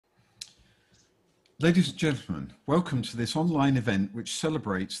Ladies and gentlemen, welcome to this online event which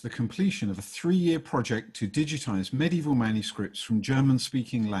celebrates the completion of a 3-year project to digitize medieval manuscripts from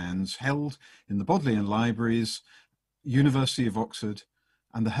German-speaking lands held in the Bodleian Libraries, University of Oxford,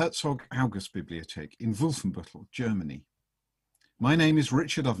 and the Herzog Bibliothek in Wolfenbüttel, Germany. My name is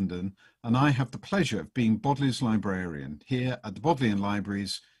Richard Ovenden, and I have the pleasure of being Bodley's librarian here at the Bodleian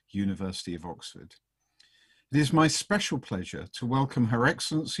Libraries, University of Oxford. It is my special pleasure to welcome Her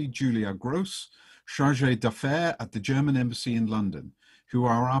Excellency Julia Gross, Chargé d'Affaires at the German Embassy in London, who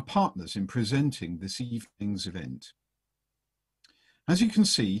are our partners in presenting this evening's event. As you can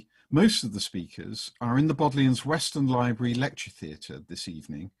see, most of the speakers are in the Bodleian's Western Library Lecture Theatre this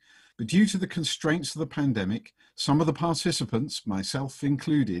evening, but due to the constraints of the pandemic, some of the participants, myself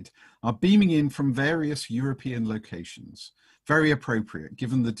included, are beaming in from various European locations, very appropriate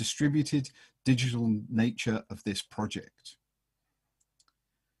given the distributed digital nature of this project.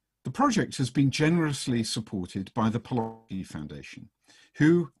 The project has been generously supported by the Polonksy Foundation,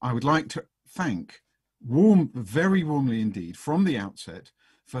 who I would like to thank very warmly indeed from the outset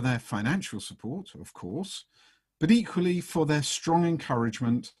for their financial support, of course, but equally for their strong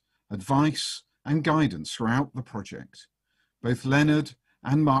encouragement, advice and guidance throughout the project. Both Leonard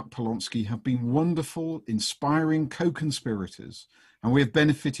and Marc Polonsky have been wonderful, inspiring co-conspirators, and we have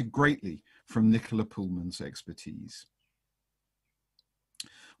benefited greatly from Nicola Pullman's expertise.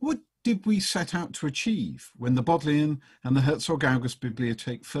 What did we set out to achieve when the Bodleian and the Herzog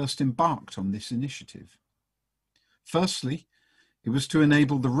Bibliothek first embarked on this initiative? Firstly, it was to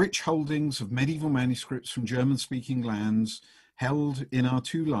enable the rich holdings of medieval manuscripts from German-speaking lands held in our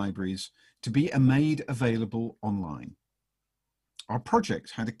 2 libraries to be made available online. Our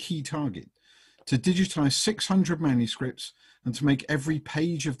project had a key target: to digitize 600 manuscripts and to make every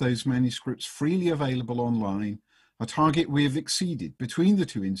page of those manuscripts freely available online, a target we have exceeded between the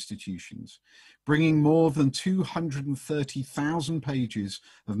 2 institutions, bringing more than 230,000 pages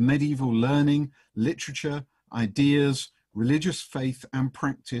of medieval learning, literature, ideas, religious faith and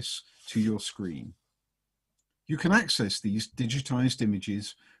practice to your screen. You can access these digitized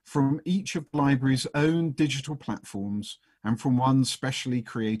images from each of the library's own digital platforms and from one specially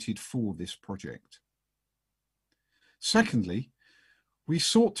created for this project. Secondly, we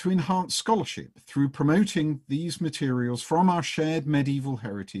sought to enhance scholarship through promoting these materials from our shared medieval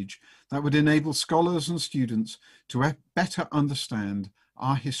heritage that would enable scholars and students to better understand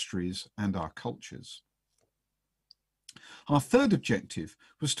our histories and our cultures. Our third objective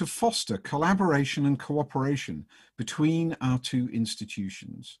was to foster collaboration and cooperation between our 2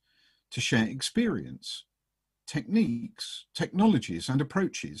 institutions, to share experience, techniques, technologies and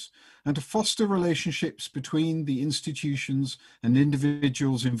approaches, and to foster relationships between the institutions and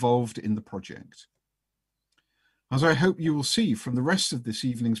individuals involved in the project. As I hope you will see from the rest of this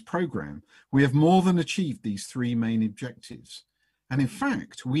evening's programme, we have more than achieved these 3 main objectives. And in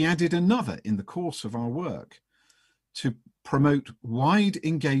fact, we added another in the course of our work to promote wide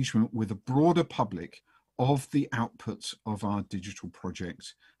engagement with a broader public of the outputs of our digital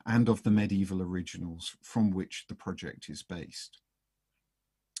project and of the medieval originals from which the project is based.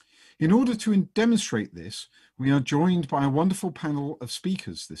 In order to demonstrate this, we are joined by a wonderful panel of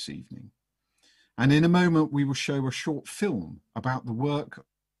speakers this evening. And in a moment, we will show a short film about the work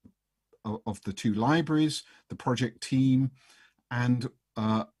of the 2 libraries, the project team, and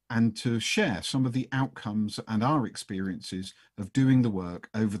to share some of the outcomes and our experiences of doing the work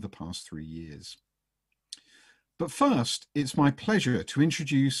over the past 3 years. But first, it's my pleasure to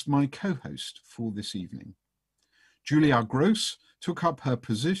introduce my co-host for this evening. Julia Gross took up her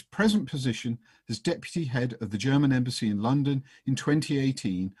present position as Deputy Head of the German Embassy in London in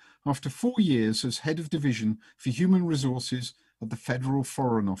 2018 after 4 years as Head of Division for Human Resources at the Federal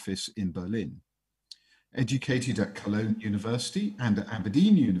Foreign Office in Berlin. Educated at Cologne University and at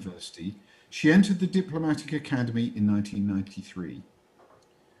Aberdeen University, she entered the Diplomatic Academy in 1993.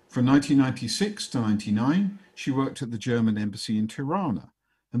 From 1996 to 1999, she worked at the German Embassy in Tirana,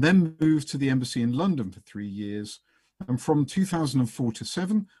 and then moved to the Embassy in London for 3 years, and from 2004 to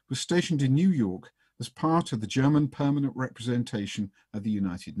 2007 was stationed in New York as part of the German permanent representation at the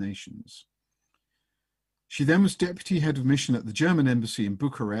United Nations. She then was Deputy Head of Mission at the German Embassy in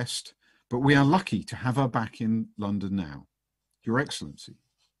Bucharest, but we are lucky to have her back in London now. Your Excellency.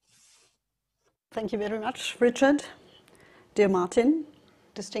 Thank you very much, Richard. Dear Martin,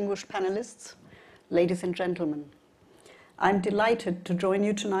 distinguished panelists, ladies and gentlemen. I'm delighted to join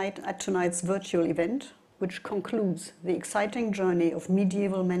you tonight at tonight's virtual event, which concludes the exciting journey of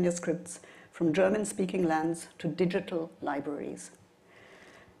medieval manuscripts from German-speaking lands to digital libraries.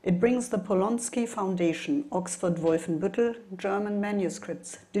 It brings the Polonsky Foundation, Oxford Wolfenbüttel, German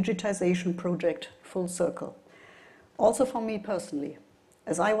Manuscripts, digitization project full circle. Also for me personally,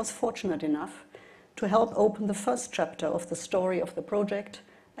 as I was fortunate enough to help open the first chapter of the story of the project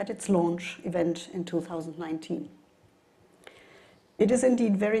at its launch event in 2019. It is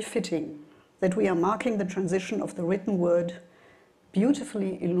indeed very fitting that we are marking the transition of the written word,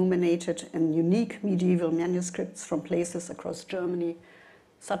 beautifully illuminated in unique medieval manuscripts from places across Germany,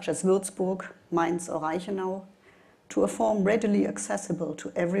 such as Würzburg, Mainz or Reichenau, to a form readily accessible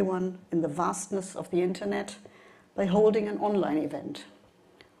to everyone in the vastness of the internet by holding an online event,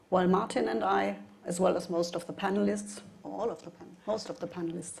 while Martin and I, as well as most of the panelists, most of the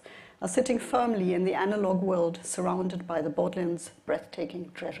panelists, are sitting firmly in the analog world surrounded by the Bodleian's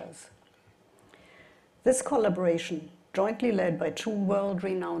breathtaking treasures. This collaboration, jointly led by two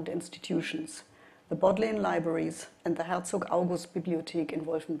world-renowned institutions, the Bodleian Libraries and the Herzog Bibliothek in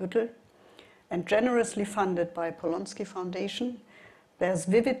Wolfenbüttel, and generously funded by Polonsky Foundation, bears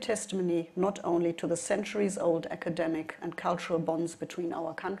vivid testimony not only to the centuries-old academic and cultural bonds between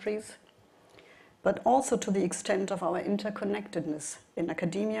our countries, but also to the extent of our interconnectedness in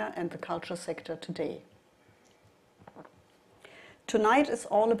academia and the culture sector today. Tonight is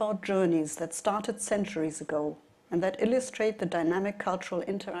all about journeys that started centuries ago and that illustrate the dynamic cultural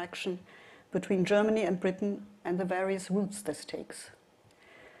interaction between Germany and Britain and the various routes this takes.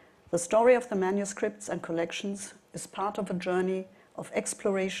 The story of the manuscripts and collections is part of a journey of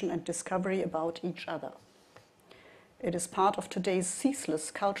exploration and discovery about each other. It is part of today's ceaseless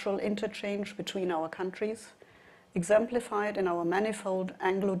cultural interchange between our countries, exemplified in our manifold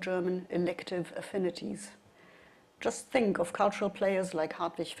Anglo-German elective affinities. Just think of cultural players like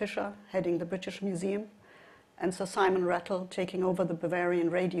Hartwig Fischer heading the British Museum and Sir Simon Rattle taking over the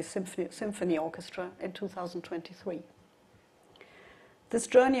Bavarian Radio Symphony Orchestra in 2023. This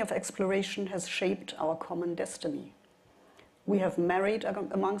journey of exploration has shaped our common destiny. We have married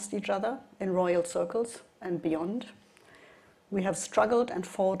amongst each other in royal circles and beyond. We have struggled and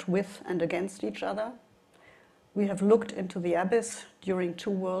fought with and against each other. We have looked into the abyss during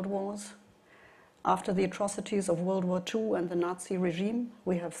 2 world wars. After the atrocities of World War II and the Nazi regime,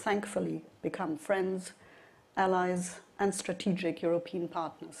 we have thankfully become friends, allies, and strategic European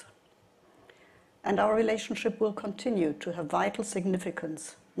partners. And our relationship will continue to have vital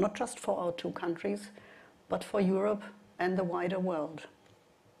significance, not just for our 2 countries, but for Europe and the wider world.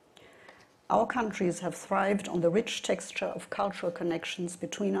 Our countries have thrived on the rich texture of cultural connections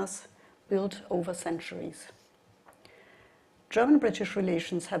between us, built over centuries. German-British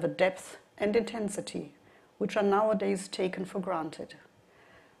relations have a depth and intensity which are nowadays taken for granted.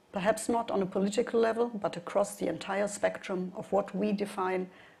 Perhaps not on a political level, but across the entire spectrum of what we define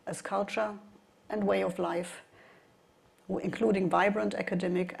as culture and way of life, including vibrant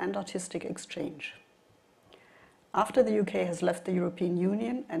academic and artistic exchange. After the UK has left the European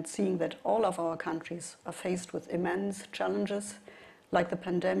Union and seeing that all of our countries are faced with immense challenges like the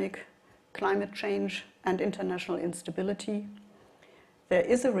pandemic, climate change, and international instability, there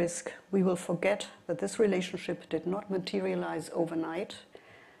is a risk we will forget that this relationship did not materialize overnight,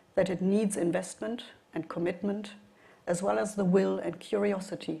 that it needs investment and commitment, as well as the will and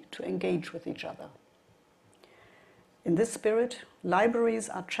curiosity to engage with each other. In this spirit, libraries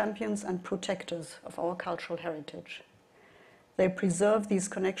are champions and protectors of our cultural heritage. They preserve these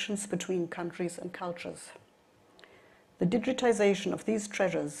connections between countries and cultures. The digitization of these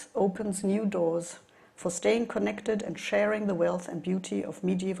treasures opens new doors for staying connected and sharing the wealth and beauty of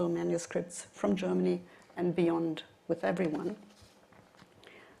medieval manuscripts from Germany and beyond with everyone.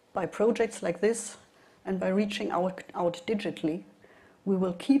 By projects like this and by reaching out digitally, we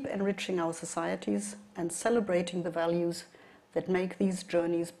will keep enriching our societies and celebrating the values that make these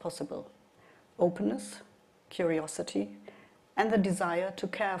journeys possible: openness, curiosity, and the desire to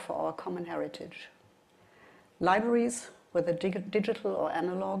care for our common heritage. Libraries, whether digital or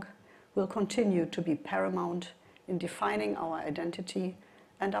analog, will continue to be paramount in defining our identity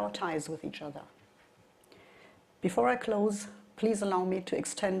and our ties with each other. Before I close, please allow me to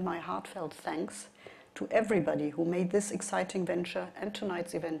extend my heartfelt thanks to everybody who made this exciting venture and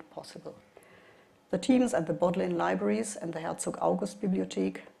tonight's event possible. The teams at the Bodleian Libraries and the Herzog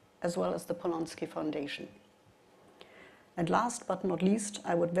Bibliothek, as well as the Polonsky Foundation. And last but not least,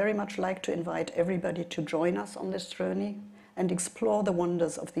 I would very much like to invite everybody to join us on this journey and explore the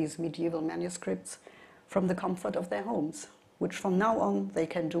wonders of these medieval manuscripts from the comfort of their homes, which from now on they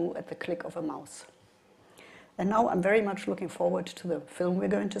can do at the click of a mouse. And now I'm very much looking forward to the film we're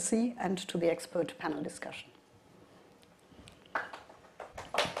going to see and to the expert panel discussion.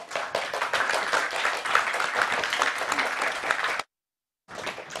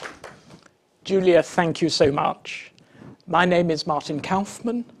 Julia, thank you so much. My name is Martin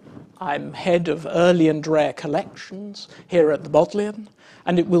Kaufmann. I'm head of early and rare collections here at the Bodleian,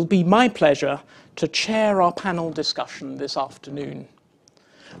 and it will be my pleasure to chair our panel discussion this afternoon.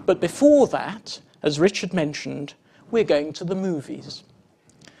 But before that, as Richard mentioned, we're going to the movies.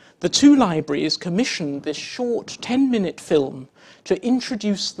 The two libraries commissioned this short 10-minute film to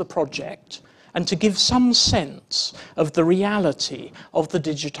introduce the project and to give some sense of the reality of the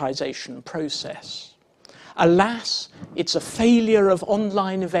digitization process. Alas, it's a failure of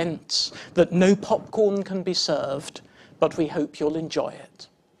online events that no popcorn can be served, but we hope you'll enjoy it.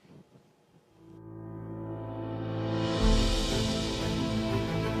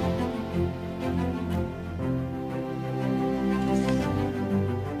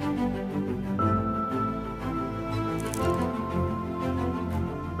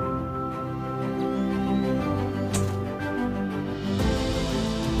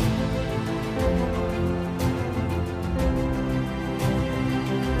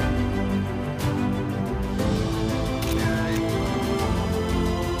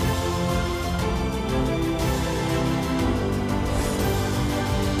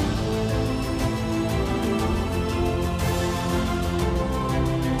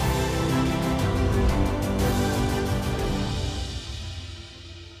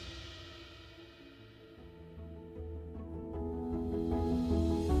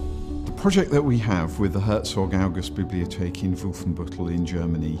 The project that we have with the Herzog August Bibliothek in Wolfenbüttel in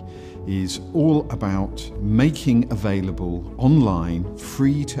Germany is all about making available online,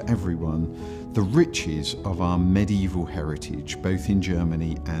 free to everyone, the riches of our medieval heritage, both in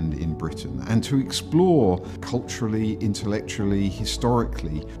Germany and in Britain, and to explore culturally, intellectually,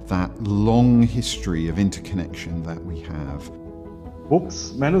 historically, that long history of interconnection that we have.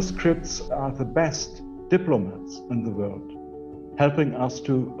 Books, manuscripts are the best diplomats in the world, helping us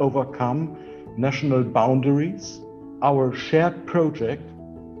to overcome national boundaries. Our shared project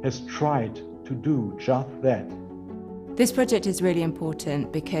has tried to do just that. This project is really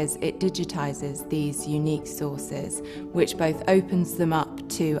important because it digitizes these unique sources, which both opens them up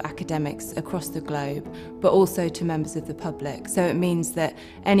to academics across the globe, but also to members of the public. So it means that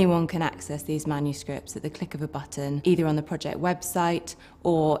anyone can access these manuscripts at the click of a button, either on the project website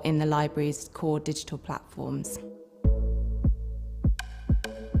or in the library's core digital platforms.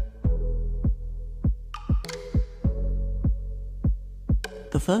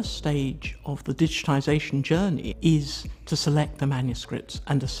 The first stage of the digitization journey is to select the manuscripts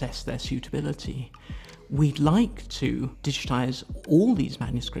and assess their suitability. We'd like to digitize all these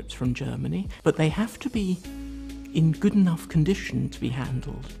manuscripts from Germany, but they have to be in good enough condition to be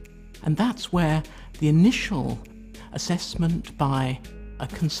handled. And that's where the initial assessment by a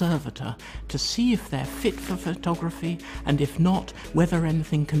conservator to see if they're fit for photography, and if not, whether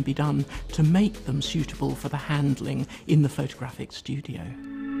anything can be done to make them suitable for the handling in the photographic studio.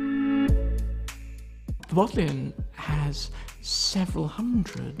 The Bodleian has several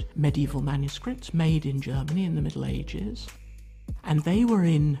hundred medieval manuscripts made in Germany in the Middle Ages, and they were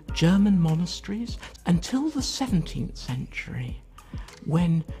in German monasteries until the 17th century,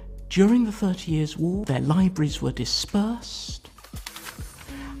 when during the 30 Years' War their libraries were dispersed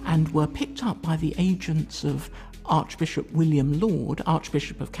and were picked up by the agents of Archbishop William Laud,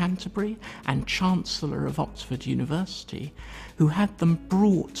 Archbishop of Canterbury and Chancellor of Oxford University, who had them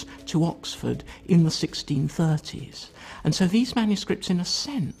brought to Oxford in the 1630s. And so these manuscripts, in a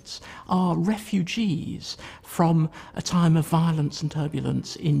sense, are refugees from a time of violence and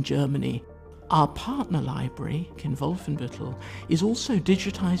turbulence in Germany. Our partner library in Wolfenbüttel is also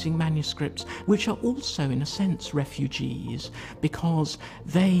digitizing manuscripts which are also, in a sense, refugees, because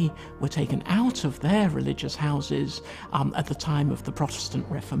they were taken out of their religious houses at the time of the Protestant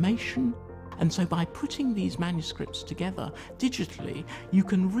Reformation. And so by putting these manuscripts together digitally, you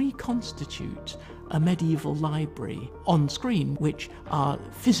can reconstitute a medieval library on screen, which are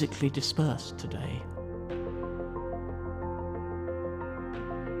physically dispersed today.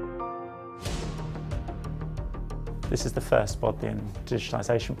 This is the first Bodleian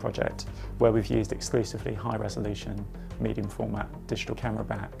digitisation project where we've used exclusively high-resolution, medium-format digital camera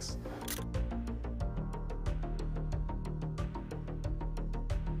backs.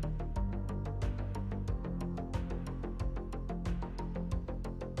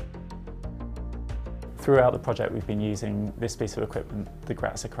 Throughout the project we've been using this piece of equipment, the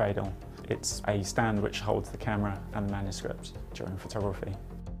Grazia Cradle. It's a stand which holds the camera and the manuscript during photography.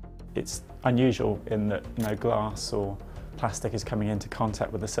 It's unusual in that no glass or plastic is coming into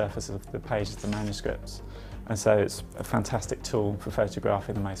contact with the surface of the pages of the manuscripts, and so it's a fantastic tool for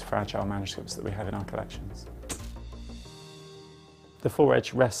photographing the most fragile manuscripts that we have in our collections. The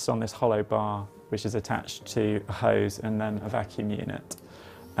foredge rests on this hollow bar which is attached to a hose and then a vacuum unit,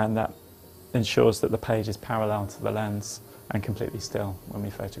 and that ensures that the page is parallel to the lens and completely still when we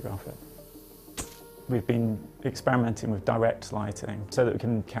photograph it. We've been experimenting with direct lighting so that we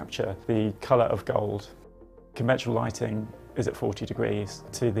can capture the colour of gold. Conventional lighting is at 40 degrees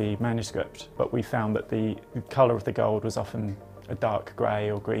to the manuscript, but we found that the colour of the gold was often a dark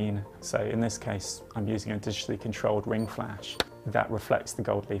grey or green. So in this case, I'm using a digitally controlled ring flash that reflects the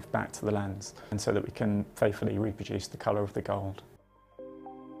gold leaf back to the lens, and so that we can faithfully reproduce the colour of the gold.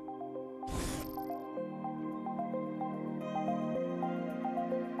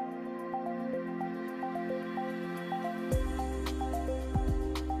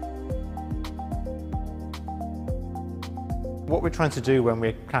 What we're trying to do when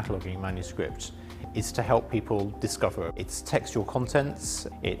we're cataloguing manuscripts is to help people discover its textual contents,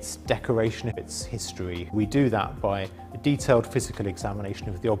 its decoration, its history. We do that by a detailed physical examination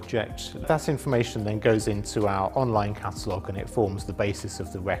of the object. That information then goes into our online catalogue and it forms the basis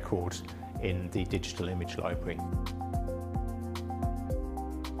of the record in the digital image library.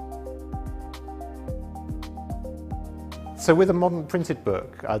 So with a modern printed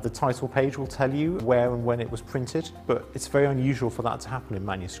book, the title page will tell you where and when it was printed, but it's very unusual for that to happen in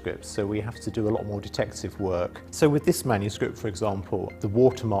manuscripts, so we have to do a lot more detective work. So with this manuscript, for example, the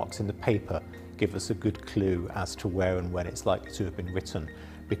watermarks in the paper give us a good clue as to where and when it's likely to have been written,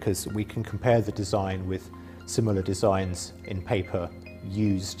 because we can compare the design with similar designs in paper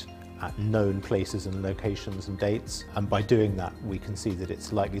used at known places and locations and dates, and by doing that we can see that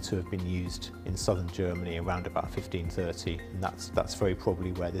it's likely to have been used in southern Germany around about 1530, and that's very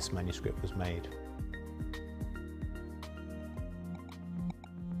probably where this manuscript was made.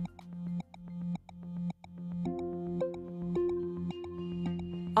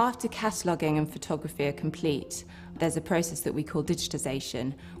 After cataloguing and photography are complete, there's a process that we call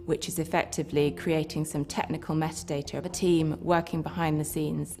digitization, which is effectively creating some technical metadata of a team working behind the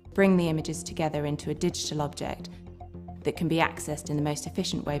scenes, bring the images together into a digital object that can be accessed in the most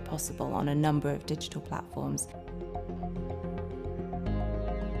efficient way possible on a number of digital platforms.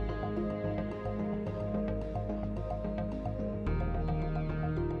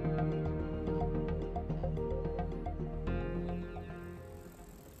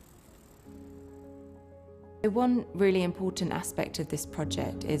 One really important aspect of this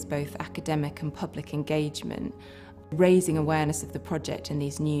project is both academic and public engagement, raising awareness of the project and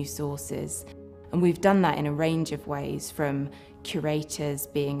these new sources. And we've done that in a range of ways, from curators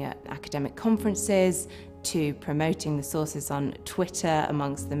being at academic conferences to promoting the sources on Twitter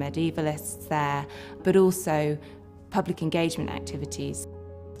amongst the medievalists there, but also public engagement activities.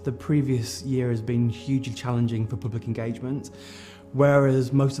 The previous year has been hugely challenging for public engagement.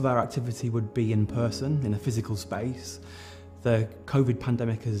 Whereas most of our activity would be in person, in a physical space, the COVID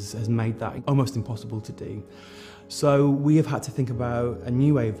pandemic has made that almost impossible to do. So we have had to think about a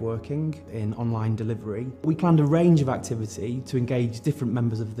new way of working in online delivery. We planned a range of activity to engage different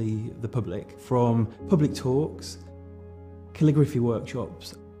members of the public, from public talks, calligraphy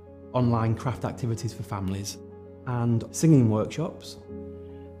workshops, online craft activities for families, and singing workshops.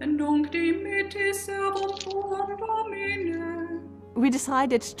 We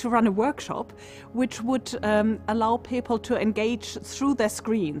decided to run a workshop which would allow people to engage through their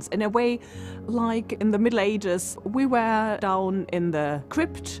screens in a way like in the Middle Ages. We were down in the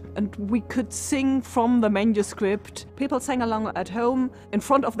crypt and we could sing from the manuscript. People sang along at home in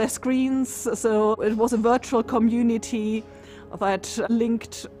front of their screens, so it was a virtual community that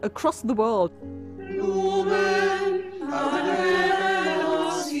linked across the world.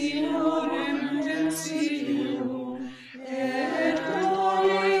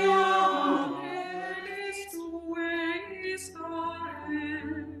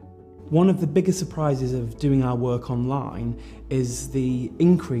 One of the biggest surprises of doing our work online is the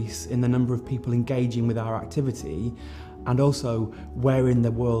increase in the number of people engaging with our activity, and also where in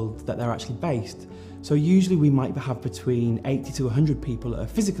the world that they're actually based. So usually we might have between 80 to 100 people at a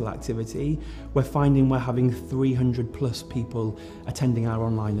physical activity. We're finding we're having 300 plus people attending our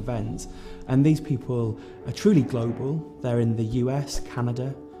online events. And these people are truly global. They're in the US,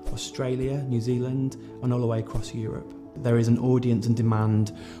 Canada, Australia, New Zealand, and all the way across Europe. There is an audience and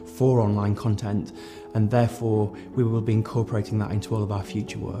demand for online content, and therefore we will be incorporating that into all of our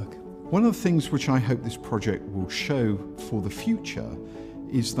future work. One of the things which I hope this project will show for the future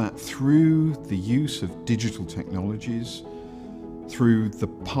is that through the use of digital technologies, through the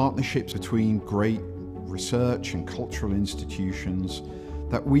partnerships between great research and cultural institutions,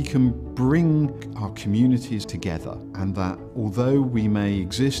 that we can bring our communities together, and that although we may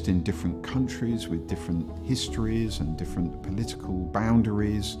exist in different countries with different histories and different political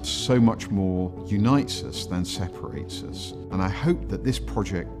boundaries, so much more unites us than separates us. And I hope that this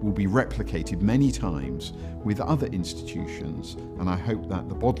project will be replicated many times with other institutions, and I hope that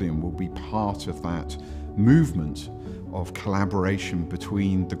the Bodleian will be part of that movement of collaboration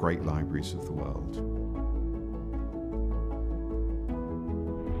between the great libraries of the world.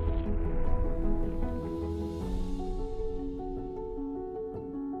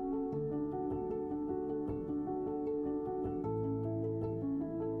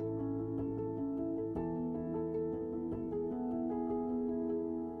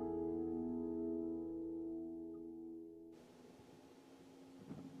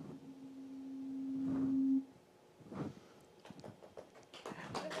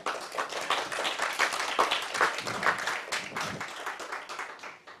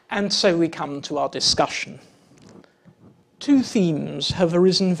 And so we come to our discussion. Two themes have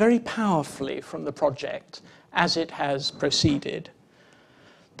arisen very powerfully from the project as it has proceeded.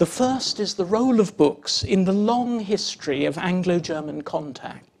 The first is the role of books in the long history of Anglo-German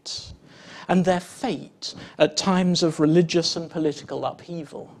contacts and their fate at times of religious and political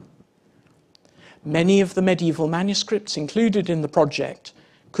upheaval. Many of the medieval manuscripts included in the project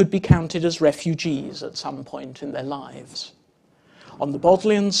could be counted as refugees at some point in their lives. On the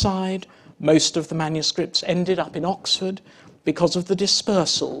Bodleian side, most of the manuscripts ended up in Oxford because of the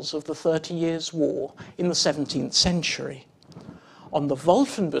dispersals of the 30 Years' War in the 17th century. On the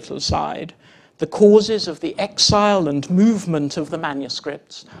Wolfenbüttel side, the causes of the exile and movement of the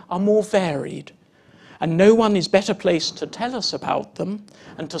manuscripts are more varied, and no one is better placed to tell us about them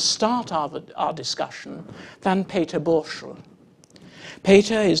and to start our discussion than Peter Burschel.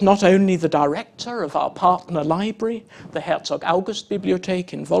 Peter is not only the director of our partner library, the Herzog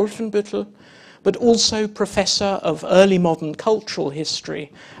Bibliothek in Wolfenbüttel, but also professor of early modern cultural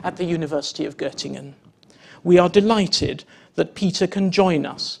history at the University of Göttingen. We are delighted that Peter can join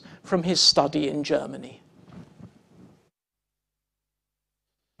us from his study in Germany.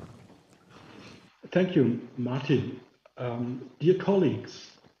 Thank you, Martin. Dear colleagues,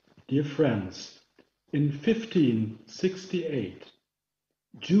 dear friends, in 1568,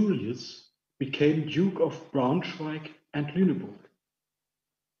 Julius became Duke of Braunschweig and Lüneburg.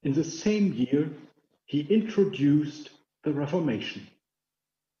 In the same year, he introduced the Reformation.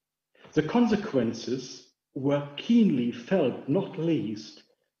 The consequences were keenly felt, not least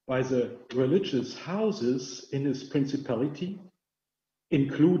by the religious houses in his principality,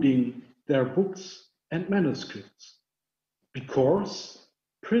 including their books and manuscripts, because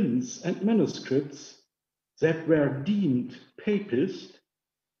prints and manuscripts that were deemed papist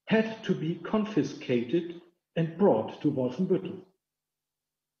had to be confiscated and brought to Wolfenbüttel.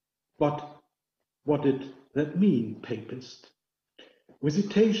 But what did that mean, papist?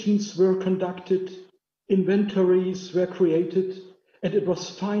 Visitations were conducted, inventories were created, and it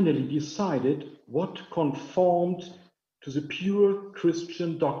was finally decided what conformed to the pure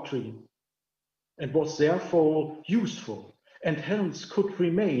Christian doctrine and was therefore useful and hence could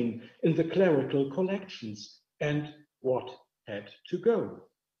remain in the clerical collections, and what had to go.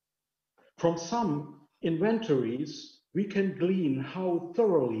 From some inventories, we can glean how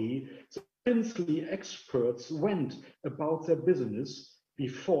thoroughly the princely experts went about their business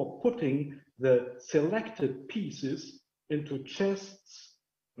before putting the selected pieces into chests,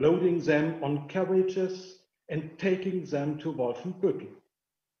 loading them on carriages, and taking them to Wolfenbüttel.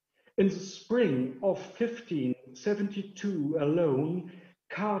 In the spring of 1572 alone,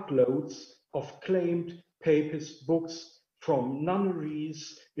 cartloads of claimed papist books from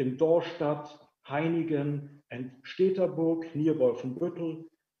nunneries in Dorstadt, Heinigen, and Steterburg near Wolfenbüttel,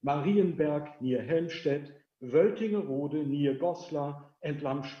 Marienberg near Helmstedt, Wöltingerode near Goslar, and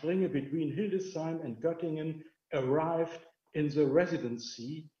Lamspringe between Hildesheim and Göttingen arrived in the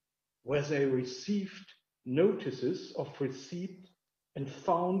residency, where they received notices of receipt and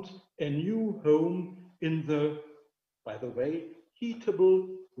found a new home in the, by the way, heatable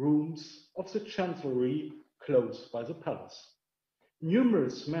rooms of the chancellery close by the palace.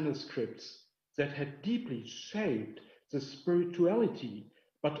 Numerous manuscripts that had deeply shaped the spirituality,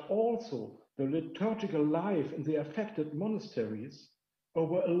 but also the liturgical life in the affected monasteries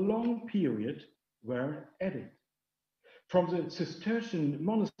over a long period were added. From the Cistercian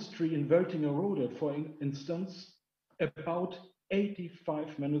monastery in Wöltingerode, for instance, about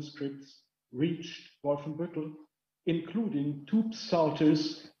 85 manuscripts reached Wolfenbüttel, including 2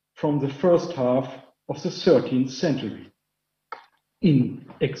 psalters from the first half of the 13th century. In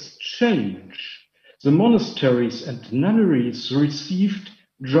exchange, the monasteries and nunneries received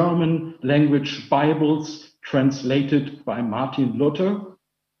German language Bibles translated by Martin Luther,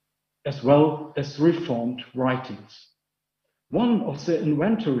 as well as Reformed writings. One of the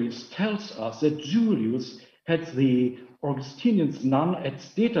inventories tells us that Julius had the Augustinian's nun at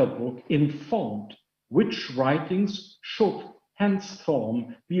Steterburg informed which writings should henceforth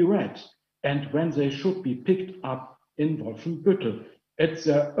be read and when they should be picked up in Wolfenbüttel at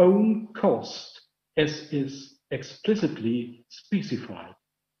their own cost, as is explicitly specified.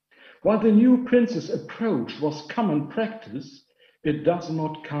 While the new prince's approach was common practice, it does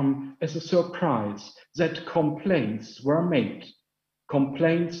not come as a surprise that complaints were made,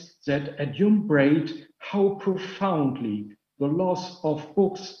 complaints that adumbrate how profoundly the loss of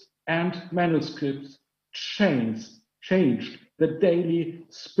books and manuscripts changed the daily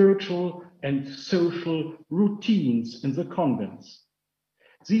spiritual and social routines in the convents.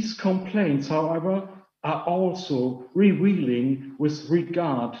 These complaints, however, are also revealing with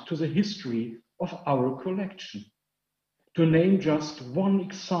regard to the history of our collection. To name just one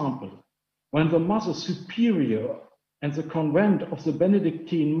example, when the Mother Superior and the convent of the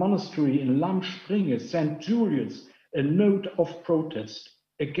Benedictine monastery in Lamspringe sent Julius a note of protest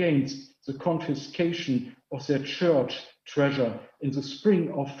against the confiscation of their church treasure in the spring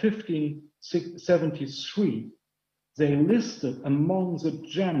of 1573, they listed among the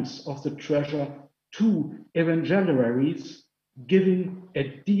gems of the treasure 2 evangeliaries giving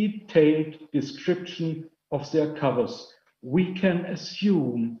a detailed description of their covers. We can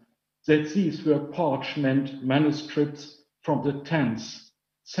assume that these were parchment manuscripts from the 10th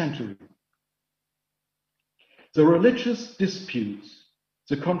century. The religious disputes,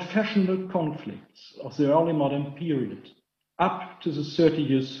 the confessional conflicts of the early modern period up to the 30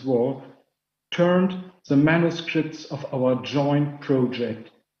 Years' War turned the manuscripts of our joint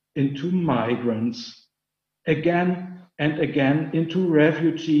project into migrants, again and again into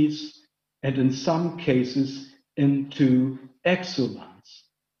refugees, and in some cases into exiles.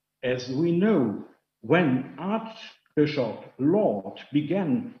 As we know, when Archbishop Laud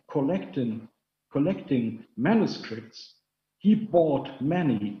began collecting manuscripts, he bought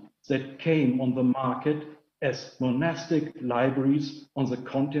many that came on the market as monastic libraries on the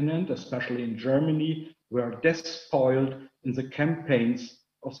continent, especially in Germany, were despoiled in the campaigns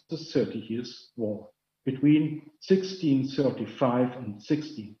of the 30 Years' War. Between 1635 and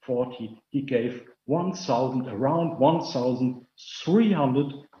 1640, he gave around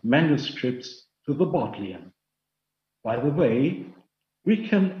 1,300 manuscripts to the Bodleian. By the way, we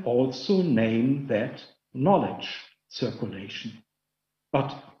can also name that knowledge circulation.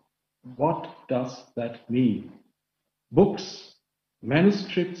 But what does that mean? Books,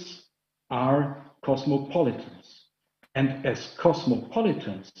 manuscripts are cosmopolitans. And as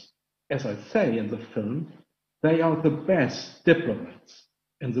cosmopolitans, as I say in the film, they are the best diplomats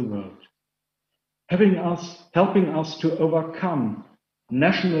in the world, helping us to overcome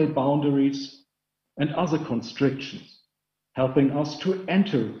national boundaries and other constrictions, helping us to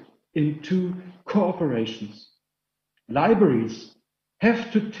enter into cooperations. Libraries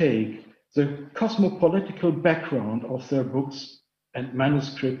have to take the cosmopolitical background of their books and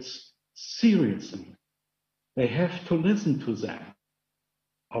manuscripts seriously. They have to listen to them.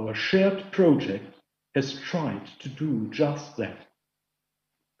 Our shared project has tried to do just that,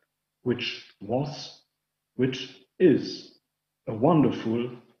 which is a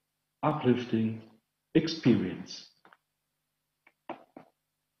wonderful, uplifting experience.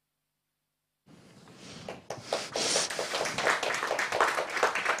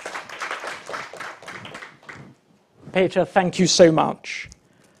 Peter, thank you so much.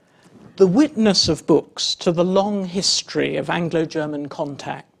 The witness of books to the long history of Anglo-German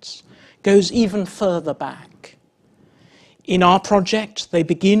contacts goes even further back. In our project, they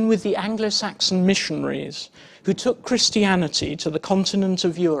begin with the Anglo-Saxon missionaries who took Christianity to the continent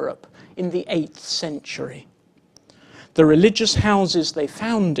of Europe in the 8th century. The religious houses they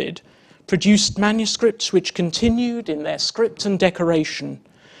founded produced manuscripts which continued in their script and decoration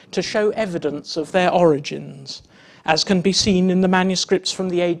to show evidence of their origins, as can be seen in the manuscripts from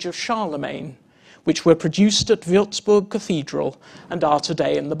the age of Charlemagne, which were produced at Würzburg Cathedral and are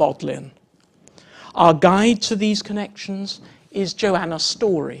today in the Bodleian. Our guide to these connections is Joanna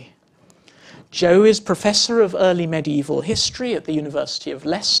Story. Jo is Professor of Early Medieval History at the University of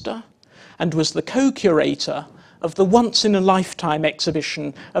Leicester and was the co-curator of the once-in-a-lifetime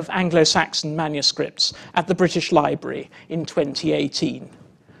exhibition of Anglo-Saxon manuscripts at the British Library in 2018.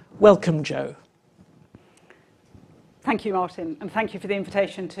 Welcome, Jo. Thank you, Martin, and thank you for the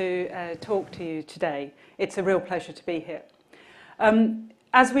invitation to talk to you today. It's a real pleasure to be here.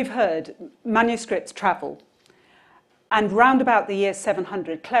 As we've heard, manuscripts travel. And round about the year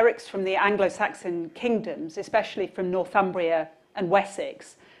 700, clerics from the Anglo-Saxon kingdoms, especially from Northumbria and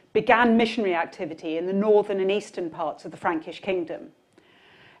Wessex, began missionary activity in the northern and eastern parts of the Frankish kingdom.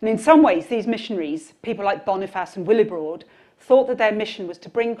 And in some ways, these missionaries, people like Boniface and Willibrord, thought that their mission was to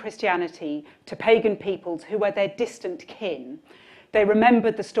bring Christianity to pagan peoples who were their distant kin. They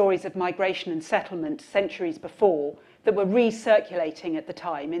remembered the stories of migration and settlement centuries before that were recirculating at the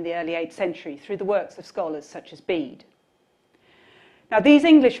time in the early 8th century through the works of scholars such as Bede. Now, these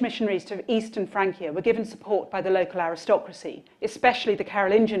English missionaries to eastern Francia were given support by the local aristocracy, especially the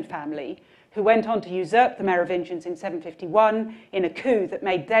Carolingian family, who went on to usurp the Merovingians in 751 in a coup that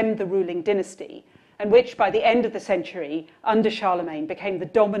made them the ruling dynasty, and which, by the end of the century, under Charlemagne, became the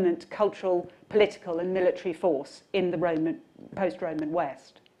dominant cultural, political, and military force in the post-Roman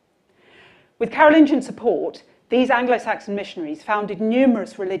West. With Carolingian support, these Anglo-Saxon missionaries founded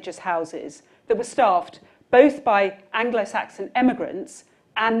numerous religious houses that were staffed both by Anglo-Saxon emigrants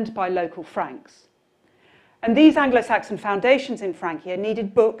and by local Franks. And these Anglo-Saxon foundations in Francia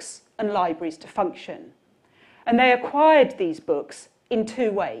needed books and libraries to function. And they acquired these books in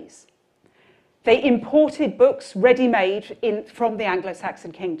two ways. They imported books ready-made from the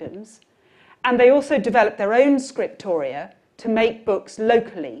Anglo-Saxon kingdoms, and they also developed their own scriptoria to make books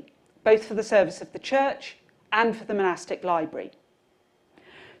locally, both for the service of the church and for the monastic library.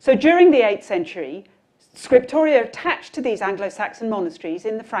 So during the 8th century, scriptoria attached to these Anglo-Saxon monasteries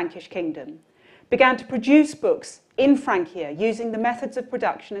in the Frankish kingdom began to produce books in Francia using the methods of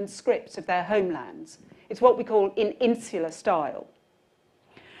production and scripts of their homelands. It's what we call in insular style.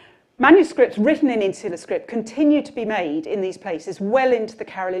 Manuscripts written in insular script continued to be made in these places well into the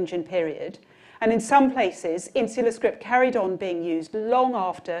Carolingian period, and in some places, insular script carried on being used long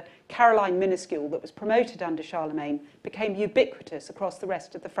after Caroline minuscule that was promoted under Charlemagne became ubiquitous across the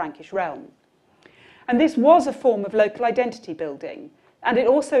rest of the Frankish realm. And this was a form of local identity building, and it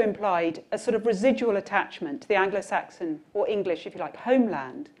also implied a sort of residual attachment to the Anglo-Saxon, or English, if you like,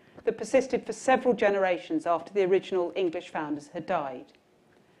 homeland that persisted for several generations after the original English founders had died.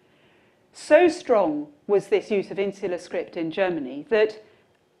 So strong was this use of insular script in Germany that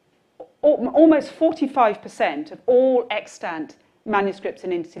almost 45% of all extant manuscripts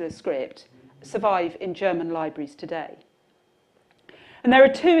in insular script survive in German libraries today. And there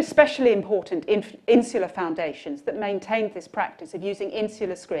are two especially important insular foundations that maintained this practice of using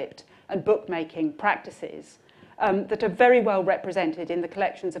insular script and bookmaking practices that are very well represented in the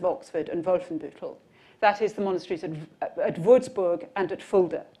collections of Oxford and Wolfenbüttel. That is, the monasteries at Würzburg and at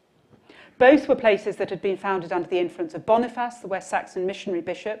Fulda. Both were places that had been founded under the influence of Boniface, the West Saxon missionary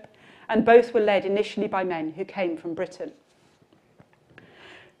bishop, and both were led initially by men who came from Britain.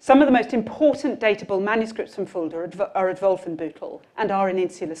 Some of the most important datable manuscripts from Fulda are at Wolfenbüttel and are in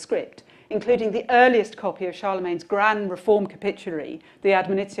insular script, including the earliest copy of Charlemagne's grand reform capitulary, the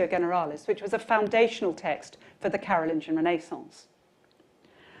Admonitio Generalis, which was a foundational text for the Carolingian Renaissance.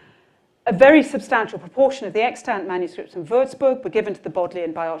 A very substantial proportion of the extant manuscripts from Würzburg were given to the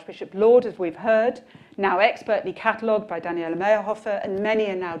Bodleian by Archbishop Laud, as we've heard, now expertly catalogued by Daniela Meyerhofer, and many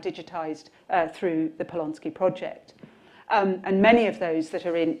are now digitized through the Polonsky project. And many of those that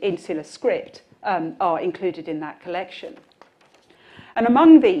are in insular script are included in that collection. And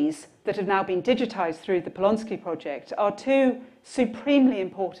among these that have now been digitized through the Polonsky project are two supremely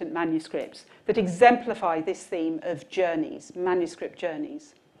important manuscripts that exemplify this theme of journeys, manuscript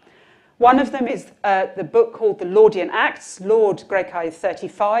journeys. One of them is the book called the Laudian Acts, Laud Graecae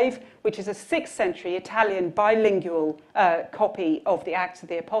 35, which is a 6th century Italian bilingual copy of the Acts of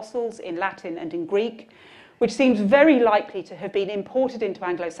the Apostles in Latin and in Greek, which seems very likely to have been imported into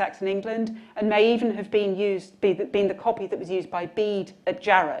Anglo-Saxon England and may even have been the copy that was used by Bede at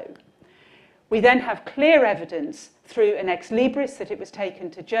Jarrow. We then have clear evidence through an ex libris that it was taken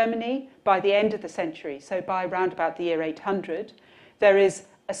to Germany by the end of the century, so by around about the year 800. There is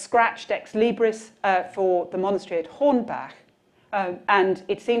a scratched ex libris for the monastery at Hornbach, and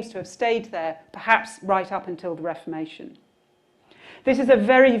it seems to have stayed there perhaps right up until the Reformation. This is a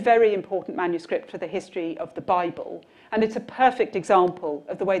very, very important manuscript for the history of the Bible, and it's a perfect example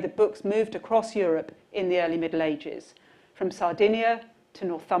of the way that books moved across Europe in the early Middle Ages, from Sardinia to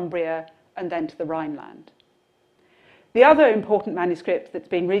Northumbria and then to the Rhineland. The other important manuscript that's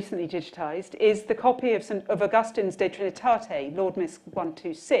been recently digitized is the copy of Augustine's De Trinitate, Lord Miss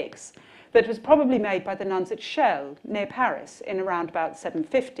 126, that was probably made by the nuns at Chelles, near Paris, in around about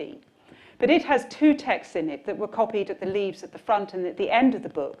 750. But it has two texts in it that were copied at the leaves at the front and at the end of the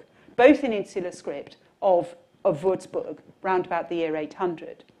book, both in insular script of Würzburg, round about the year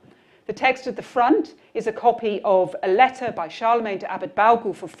 800. The text at the front is a copy of a letter by Charlemagne to Abbot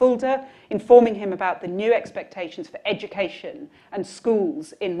Baugulf of Fulda, informing him about the new expectations for education and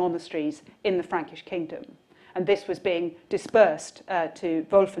schools in monasteries in the Frankish kingdom. And this was being dispersed to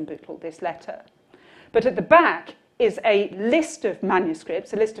Wolfenbüttel, this letter. But at the back is a list of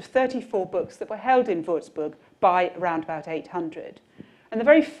manuscripts, a list of 34 books that were held in Würzburg by around about 800. And the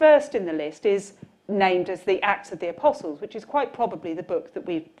very first in the list is named as the Acts of the Apostles, which is quite probably the book that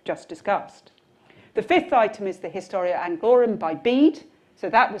we've just discussed. The fifth item is the Historia Anglorum by Bede, so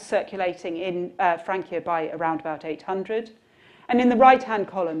that was circulating in Francia by around about 800. And in the right-hand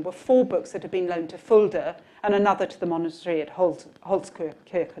column were 4 books that had been loaned to Fulda and another to the monastery at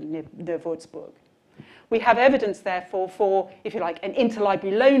Holzkirchen near Würzburg. We have evidence, therefore, for, if you like, an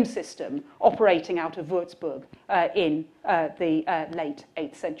interlibrary loan system operating out of Würzburg in the late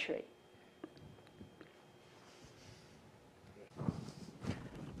 8th century.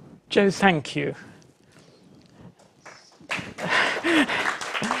 Joe, thank you.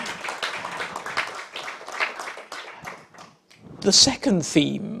 The second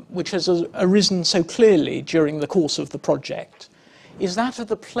theme, which has arisen so clearly during the course of the project, is that of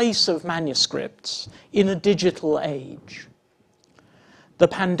the place of manuscripts in a digital age. The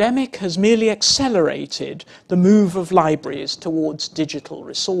pandemic has merely accelerated the move of libraries towards digital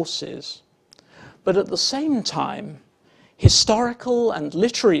resources. But at the same time, historical and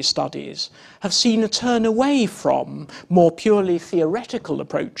literary studies have seen a turn away from more purely theoretical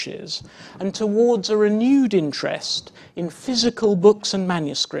approaches and towards a renewed interest in physical books and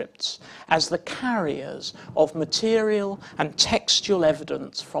manuscripts as the carriers of material and textual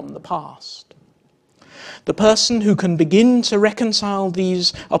evidence from the past. The person who can begin to reconcile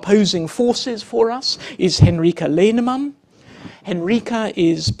these opposing forces for us is Henrike Lähnemann. Henrike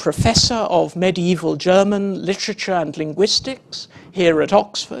is Professor of Medieval German Literature and Linguistics here at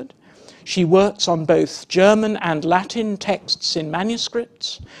Oxford. She works on both German and Latin texts in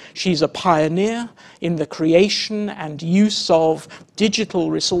manuscripts. She's a pioneer in the creation and use of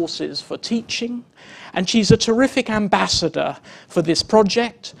digital resources for teaching. And she's a terrific ambassador for this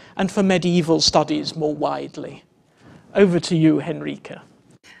project and for medieval studies more widely. Over to you, Henrike.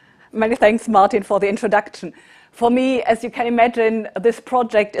 Many thanks, Martin, for the introduction. For me, as you can imagine, this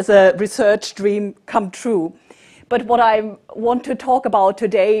project is a research dream come true. But what I want to talk about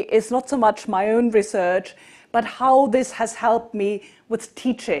today is not so much my own research, but how this has helped me with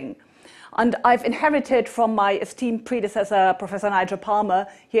teaching. And I've inherited from my esteemed predecessor, Professor Nigel Palmer,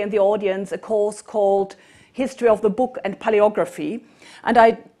 here in the audience, a course called History of the Book and Paleography. And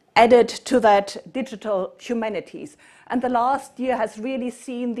I added to that digital humanities. And the last year has really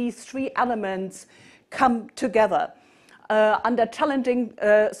seen these 3 elements come together under challenging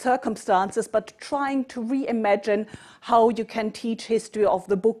circumstances, but trying to reimagine how you can teach history of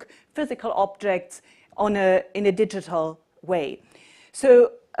the book, physical objects, in a digital way.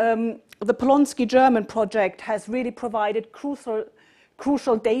 So the Polonsky German project has really provided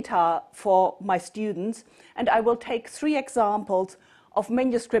crucial data for my students, and I will take 3 examples of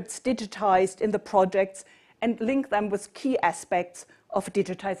manuscripts digitized in the projects and link them with key aspects of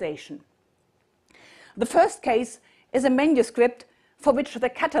digitization. The first case is a manuscript for which the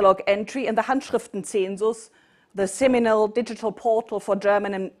catalogue entry in the Handschriftenzensus, the seminal digital portal for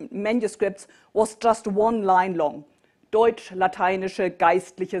German manuscripts, was just 1 line long. Deutsch-lateinische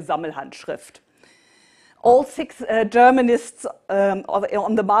geistliche Sammelhandschrift. All 6 Germanists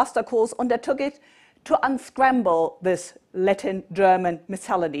on the master course undertook it to unscramble this Latin-German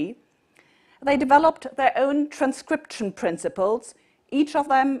miscellany. They developed their own transcription principles. Each of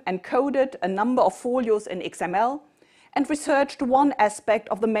them encoded a number of folios in XML and researched one aspect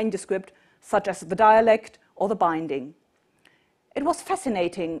of the manuscript, such as the dialect or the binding. It was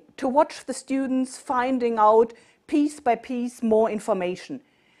fascinating to watch the students finding out piece by piece more information.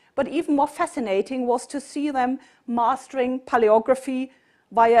 But even more fascinating was to see them mastering paleography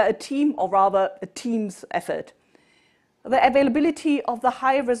via a team, or rather a team's effort. The availability of the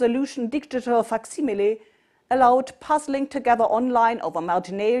high-resolution digital facsimile allowed puzzling together online over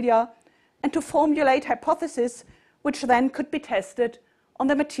marginalia and to formulate hypotheses which then could be tested on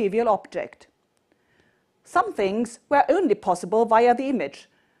the material object. Some things were only possible via the image,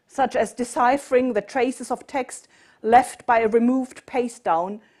 such as deciphering the traces of text left by a removed paste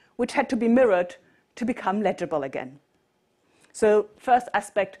down, which had to be mirrored to become legible again. So, first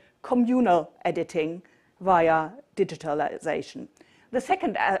aspect, communal editing via digitalization. The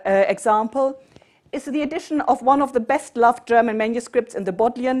second example is the addition of one of the best-loved German manuscripts in the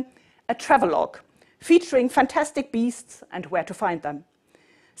Bodleian, a travelogue, featuring fantastic beasts and where to find them.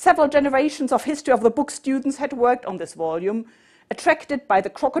 Several generations of history of the book students had worked on this volume, attracted by the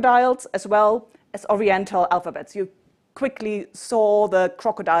crocodiles as well as Oriental alphabets. You quickly saw the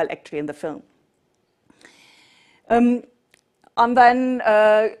crocodile actually in the film. And then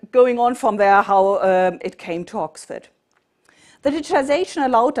going on from there, how it came to Oxford. The digitization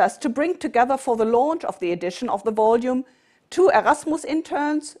allowed us to bring together for the launch of the edition of the volume 2 Erasmus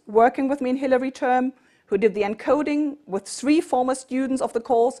interns working with me in Hilary term, who did the encoding with 3 former students of the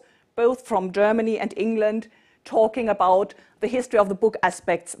course, both from Germany and England, talking about the history of the book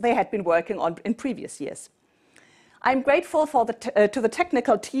aspects they had been working on in previous years. I'm grateful to the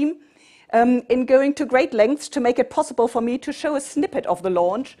technical team in going to great lengths to make it possible for me to show a snippet of the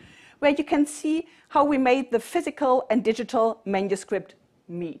launch, where you can see how we made the physical and digital manuscript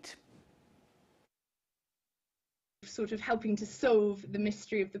meet. Sort of helping to solve the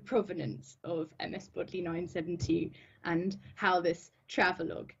mystery of the provenance of MS Bodley 972 and how this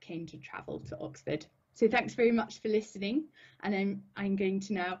travelogue came to travel to Oxford. So thanks very much for listening, and I'm going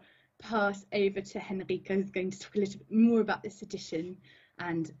to now pass over to Henrike, who's going to talk a little bit more about this edition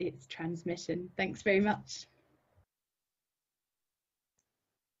and its transmission. Thanks very much.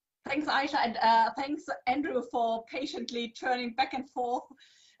 Thanks, Aisha, and thanks, Andrew, for patiently turning back and forth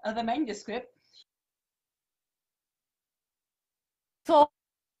the manuscript. So,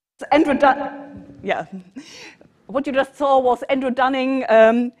 Andrew what you just saw was Andrew Dunning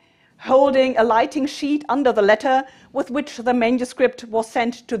holding a lighting sheet under the letter with which the manuscript was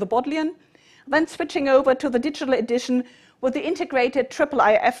sent to the Bodleian, then switching over to the digital edition with the integrated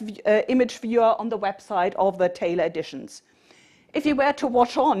IIF image viewer on the website of the Taylor editions. If you were to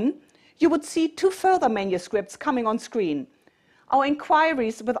watch on, you would see 2 further manuscripts coming on screen. Our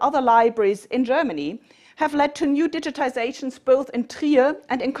inquiries with other libraries in Germany have led to new digitizations both in Trier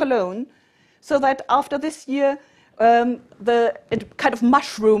and in Cologne, so that after this year, the kind of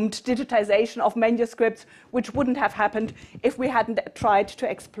mushroomed digitization of manuscripts, which wouldn't have happened if we hadn't tried to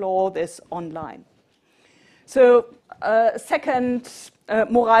explore this online. So, second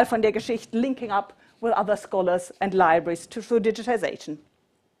Moral von der Geschichte, linking up with other scholars and libraries through digitization.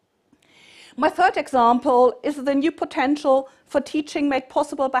 My third example is the new potential for teaching made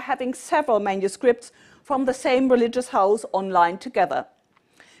possible by having several manuscripts from the same religious house online together.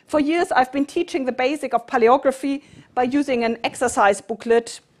 For years, I've been teaching the basic of paleography by using an exercise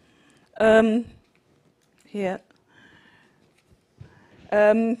booklet written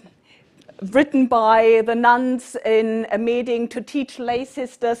by the nuns in a meeting to teach lay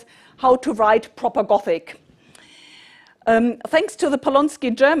sisters how to write proper Gothic. Thanks to the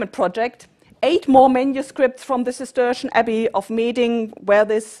Polonsky German project, 8 more manuscripts from the Cistercian Abbey of Meding, where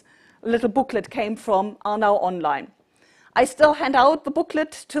this little booklet came from, are now online. I still hand out the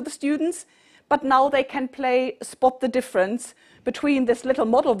booklet to the students, but now they can spot the difference between this little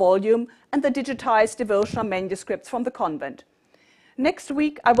model volume and the digitized devotional manuscripts from the convent. Next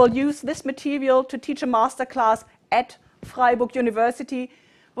week, I will use this material to teach a masterclass at Freiburg University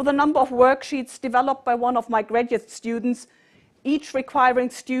with a number of worksheets developed by one of my graduate students, each requiring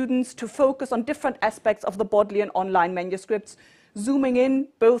students to focus on different aspects of the Bodleian online manuscripts, zooming in,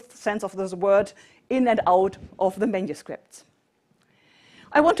 both sense of this word, in and out of the manuscripts.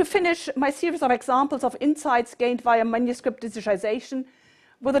 I want to finish my series of examples of insights gained via manuscript digitization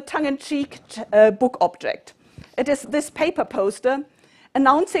with a tongue-in-cheek book object. It is this paper poster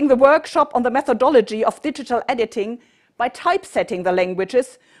announcing the workshop on the methodology of digital editing by typesetting the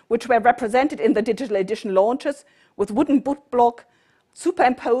languages which were represented in the digital edition launches with wooden book block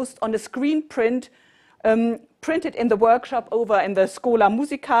superimposed on a screen print printed in the workshop over in the Schola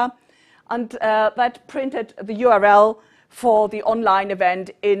Musica, and that printed the URL for the online event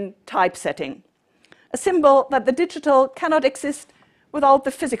in typesetting. A symbol that the digital cannot exist without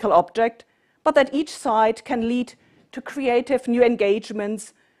the physical object, but that each side can lead to creative new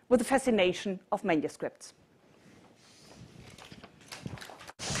engagements with the fascination of manuscripts.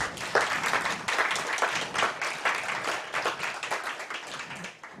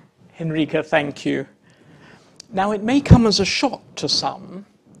 Henrike, thank you. Now, it may come as a shock to some,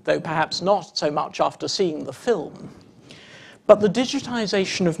 though perhaps not so much after seeing the film, but the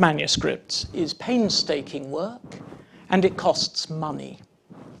digitization of manuscripts is painstaking work and it costs money.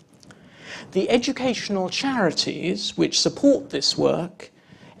 The educational charities which support this work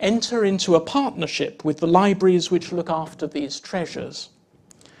enter into a partnership with the libraries which look after these treasures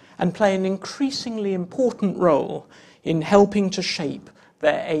and play an increasingly important role in helping to shape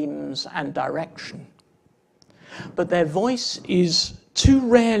their aims and direction. But their voice is too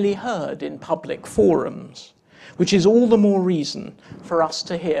rarely heard in public forums, which is all the more reason for us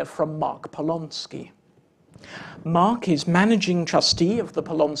to hear from Marc Polonsky. Marc is managing trustee of the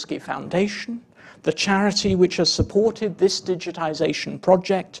Polonsky Foundation, the charity which has supported this digitization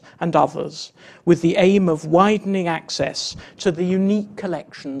project and others with the aim of widening access to the unique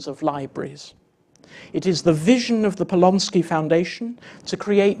collections of libraries. It is the vision of the Polonsky Foundation to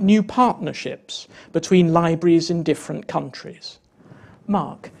create new partnerships between libraries in different countries.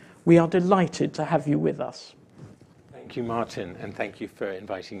 Marc, we are delighted to have you with us. Thank you, Martin, and thank you for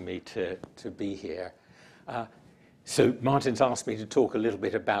inviting me to be here. So Martin's asked me to talk a little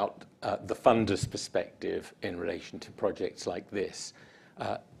bit about the funder's perspective in relation to projects like this.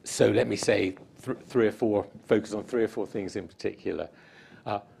 So let me say focus on three or four things in particular.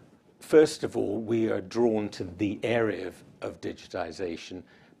 First of all, we are drawn to the area of digitization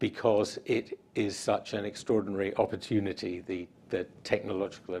because it is such an extraordinary opportunity, the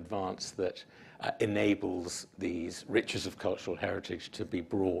technological advance that enables these riches of cultural heritage to be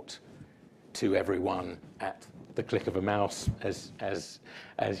brought to everyone at the click of a mouse, as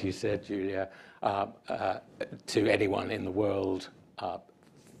you said, Julia, to anyone in the world.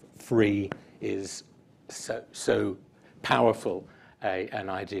 Free is so powerful an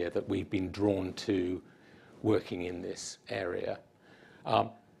idea that we've been drawn to working in this area.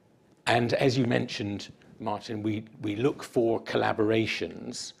 And as you mentioned, Martin, we look for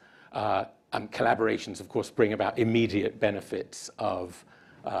collaborations. Collaborations, of course, bring about immediate benefits of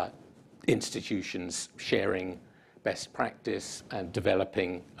institutions sharing best practice and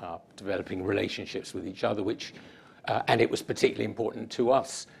developing relationships with each other, and it was particularly important to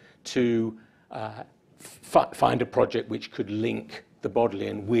us to find a project which could link the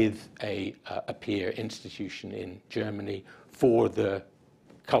Bodleian with a peer institution in Germany for the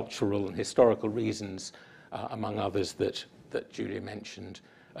cultural and historical reasons, among others, that Julia mentioned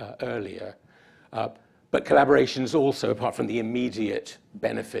earlier. But collaborations also, apart from the immediate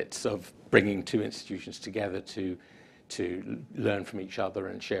benefits of bringing two institutions together to learn from each other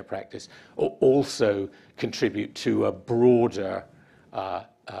and share practice, also contribute to a broader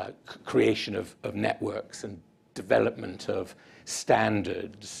creation of networks and development of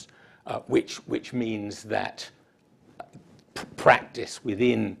standards, which means that practice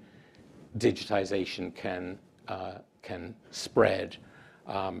within digitization can spread.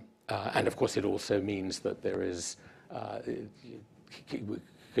 And of course, it also means that there is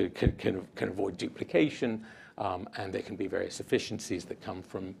can avoid duplication, and there can be various efficiencies that come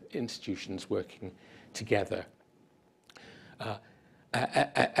from institutions working together.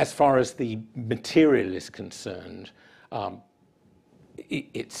 As far as the material is concerned,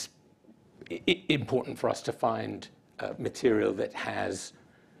 it's important for us to find material that has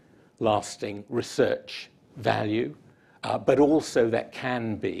lasting research value, but also that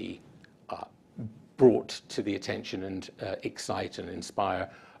can be brought to the attention and excite and inspire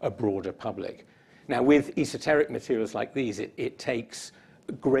a broader public. Now, with esoteric materials like these, it takes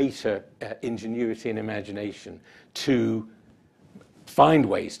greater ingenuity and imagination to find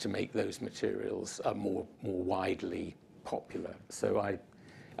ways to make those materials more widely popular. So I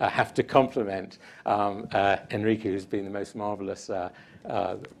have to compliment Henrike, who's been the most marvelous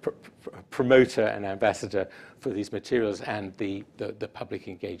promoter and ambassador for these materials, and the public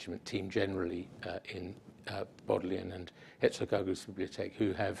engagement team generally in Bodleian and Herzog Bibliothek,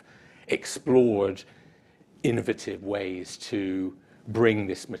 who have explored innovative ways to bring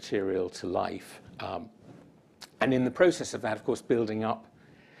this material to life. And in the process of that, of course, building up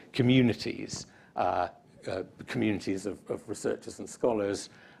communities, communities of researchers and scholars,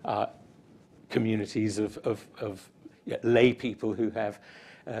 communities of lay people who have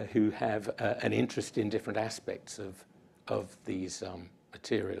an interest in different aspects of these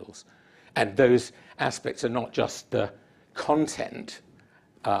materials. And those aspects are not just the content,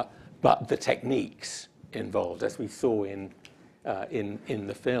 but the techniques involved. As we saw in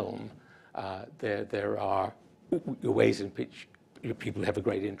the film, there are ways in which people have a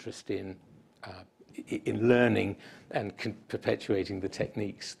great interest in learning and perpetuating the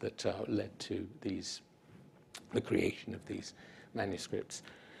techniques that led to the creation of these manuscripts.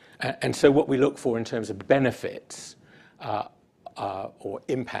 And so what we look for in terms of benefits or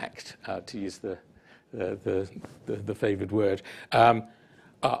impact, to use the favored word,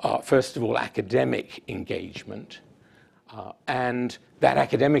 are first of all academic engagement, and that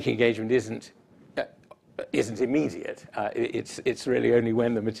academic engagement isn't immediate. It's really only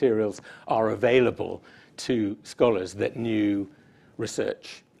when the materials are available to scholars that new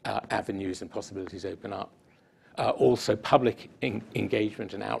research avenues and possibilities open up. Also public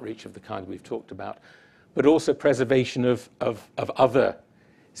engagement and outreach of the kind we've talked about, but also preservation of other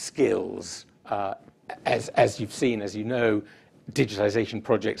skills. As you've seen, as you know, digitization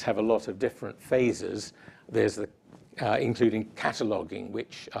projects have a lot of different phases. There's including cataloging,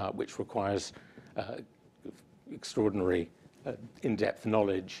 which requires extraordinary in-depth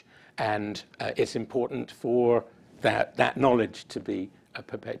knowledge, and it's important for that knowledge to be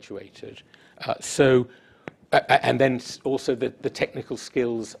perpetuated. And then also the technical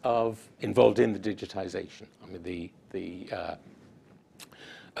skills involved in the digitization. I mean, the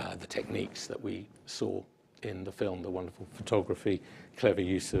techniques that we saw in the film, the wonderful photography, clever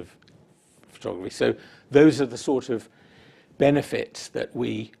use of photography. So those are the sort of benefits that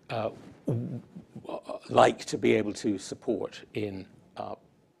we like to be able to support in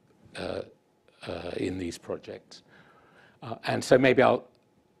these projects. And so maybe I'll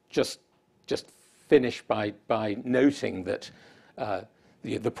just finish by noting that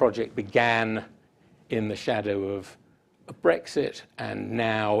the project began in the shadow of Brexit, and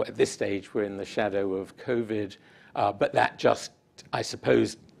now at this stage we're in the shadow of COVID, but that just, I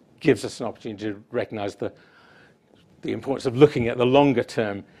suppose, gives us an opportunity to recognize the importance of looking at the longer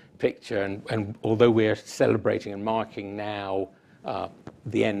term picture, and although we're celebrating and marking now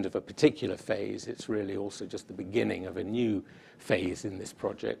the end of a particular phase, it's really also just the beginning of a new phase in this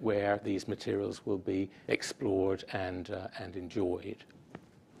project where these materials will be explored and enjoyed.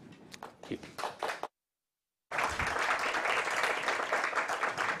 Thank you.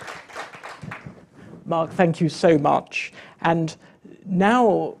 Marc, thank you so much. And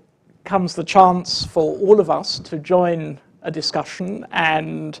now comes the chance for all of us to join a discussion,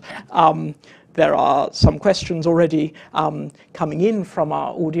 and there are some questions already coming in from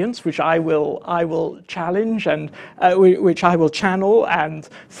our audience, which I will challenge and which I will channel and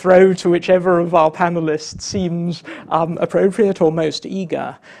throw to whichever of our panelists seems appropriate or most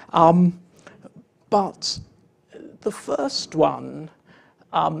eager. But the first one,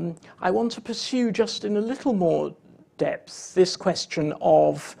 I want to pursue just in a little more depth this question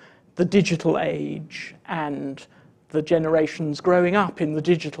of the digital age and the generations growing up in the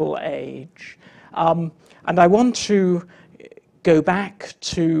digital age. And I want to go back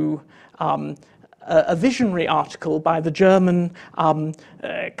to a visionary article by the German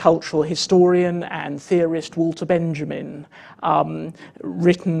cultural historian and theorist Walter Benjamin,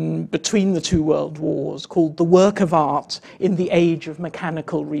 written between the two world wars, called The Work of Art in the Age of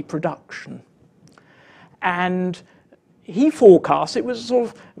Mechanical Reproduction. And he forecast, it was a sort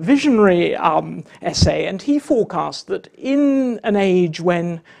of visionary essay, and he forecast that in an age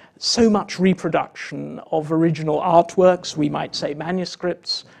when so much reproduction of original artworks, we might say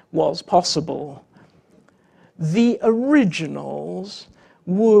manuscripts, was possible, the originals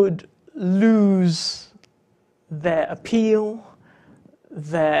would lose their appeal,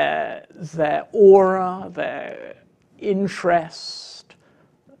 their aura, their interest,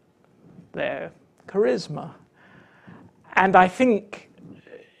 their charisma. And I think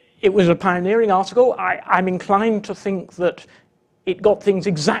it was a pioneering article. I'm inclined to think that it got things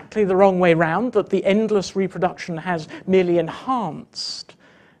exactly the wrong way round, that the endless reproduction has merely enhanced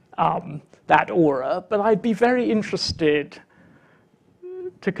that aura. But I'd be very interested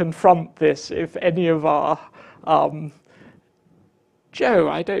to confront this if any of our... Joe,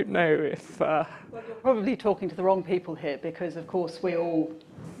 I don't know if... Well, you're probably talking to the wrong people here, because of course we all,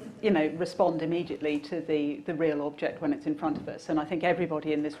 respond immediately to the real object when it's in front of us. And I think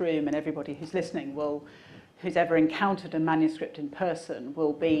everybody in this room and everybody who's listening who's ever encountered a manuscript in person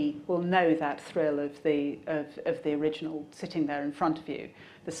will know that thrill of the original sitting there in front of you.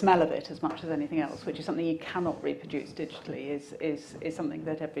 The smell of it, as much as anything else, which is something you cannot reproduce digitally, is something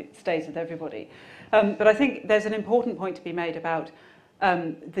that stays with everybody. But I think there's an important point to be made about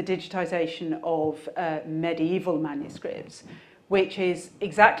the digitization of medieval manuscripts, which is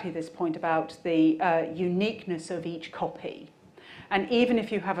exactly this point about the uniqueness of each copy. And even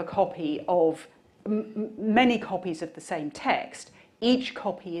if you have a copy of many copies of the same text, each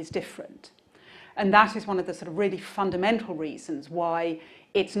copy is different. And that is one of the sort of really fundamental reasons why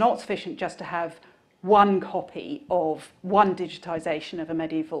it's not sufficient just to have one copy of one digitization of a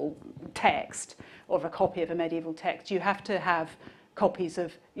medieval text or of a copy of a medieval text. You have to have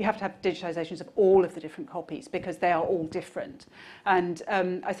digitizations of all of the different copies, because they are all different. And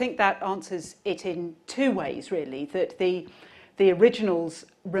I think that answers it in two ways, really, that the originals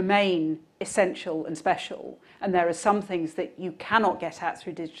remain essential and special, and there are some things that you cannot get at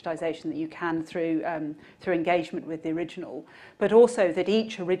through digitization that you can through engagement with the original, but also that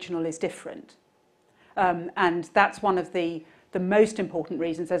each original is different. And that's one of the most important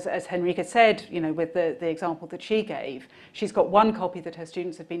reasons, as Henrike said, with the example that she gave. She's got one copy that her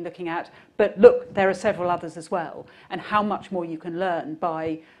students have been looking at, but look, there are several others as well, and how much more you can learn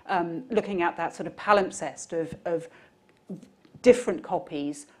by looking at that sort of palimpsest of different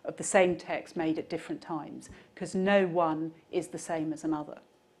copies of the same text made at different times, because no one is the same as another.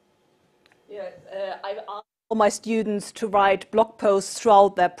 Yeah, I've asked all my students to write blog posts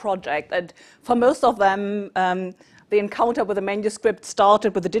throughout their project, and for most of them, the encounter with the manuscript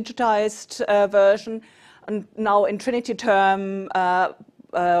started with the digitized version, and now in Trinity term,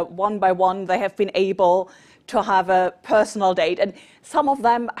 one by one, they have been able to have a personal date, and some of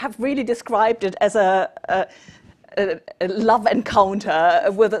them have really described it as a love encounter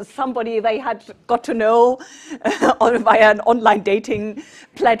with somebody they had got to know via an online dating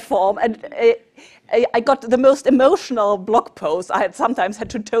platform. And I got the most emotional blog posts. I had sometimes had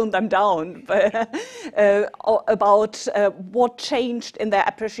to tone them down about what changed in their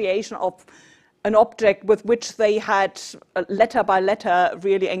appreciation of an object with which they had letter by letter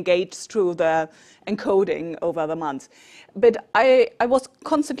really engaged through the encoding over the months. But I was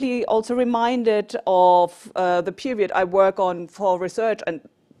constantly also reminded of the period I work on for research and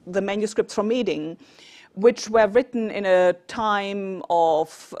the manuscripts from meeting, which were written in a time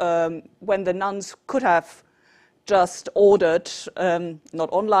of when the nuns could have just ordered, not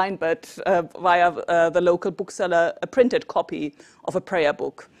online, but via the local bookseller, a printed copy of a prayer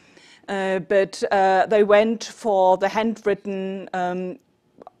book. But they went for the handwritten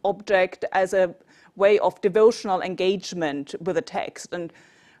object as a way of devotional engagement with the text. And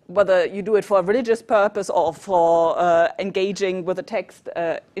whether you do it for a religious purpose or for engaging with the text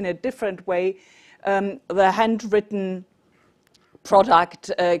in a different way, the handwritten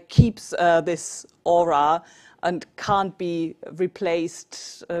product keeps this aura and can't be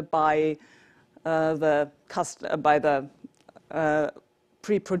replaced by the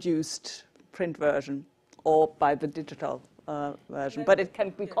pre-produced print version or by the digital version, but it can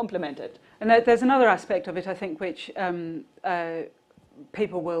be complemented. And there's another aspect of it, I think, which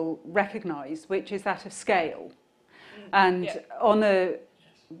people will recognise, which is that of scale. And on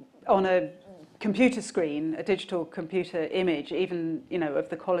a computer screen, a digital computer image, even of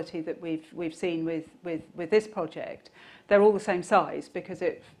the quality that we've seen with this project, they're all the same size because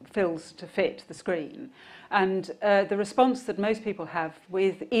it fills to fit the screen. And the response that most people have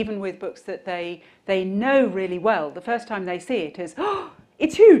even with books that they know really well, the first time they see it is, oh,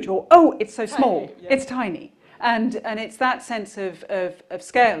 it's huge, or oh, it's so small, it's tiny. And it's that sense of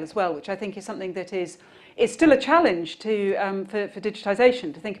scale as well, which I think is something that is still a challenge for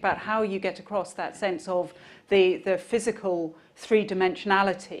digitization, to think about how you get across that sense of the physical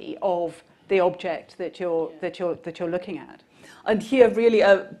three-dimensionality of the object that you're looking at. And here really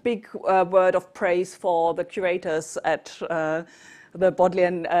a big word of praise for the curators at the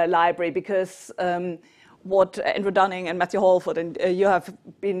Bodleian Library, because what Andrew Dunning and Matthew Holford and you have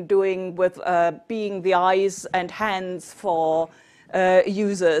been doing with being the eyes and hands for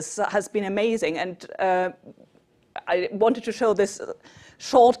users has been amazing. And I wanted to show this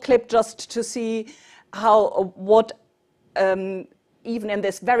short clip just to see how even in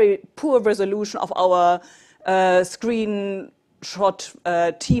this very poor resolution of our screenshot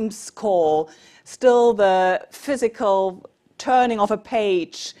Teams call, still the physical turning of a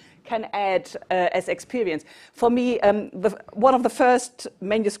page can add as experience. For me, one of the first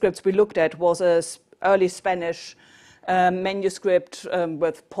manuscripts we looked at was an early Spanish manuscript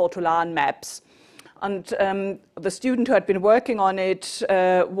with Portolan maps. And the student who had been working on it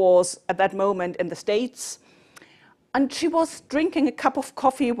was at that moment in the States. And she was drinking a cup of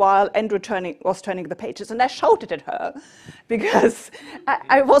coffee while Andrew was turning the pages. And I shouted at her because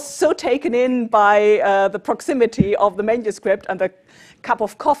I was so taken in by the proximity of the manuscript and the cup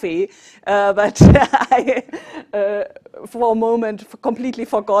of coffee that I, for a moment, completely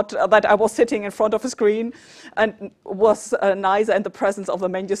forgot that I was sitting in front of a screen and was neither in the presence of the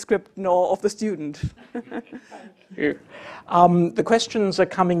manuscript nor of the student. Thank you. The questions are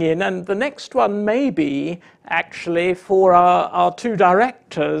coming in, and the next one may be actually for our two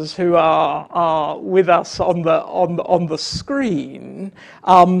directors who are with us on the screen.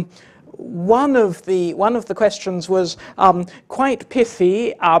 One of the questions was quite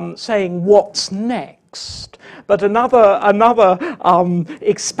pithy, saying what's next, but another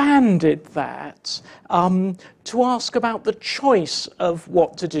expanded that to ask about the choice of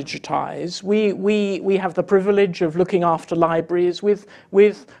what to digitize. We have the privilege of looking after libraries with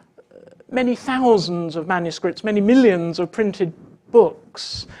many thousands of manuscripts, many millions of printed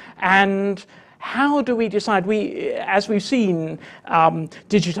books, and how do we decide? As we've seen,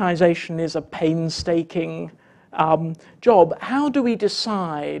 digitization is a painstaking job. How do we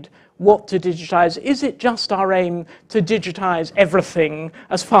decide what to digitize? Is it just our aim to digitize everything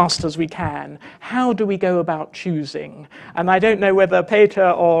as fast as we can? How do we go about choosing? And I don't know whether Peter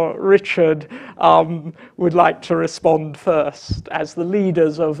or Richard would like to respond first as the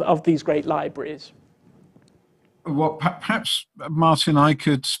leaders of these great libraries. Well, perhaps, Martin, I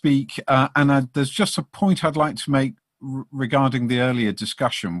could speak, and there's just a point I'd like to make regarding the earlier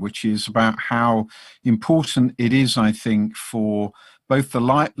discussion, which is about how important it is, I think, for both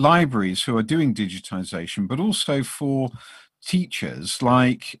the libraries who are doing digitization, but also for teachers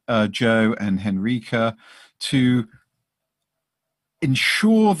like Jo and Henrike to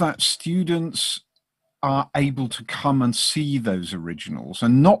ensure that students are able to come and see those originals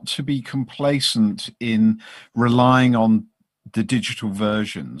and not to be complacent in relying on the digital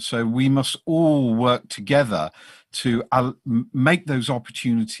version. So we must all work together to make those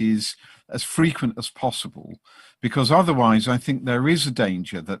opportunities as frequent as possible, because otherwise I think there is a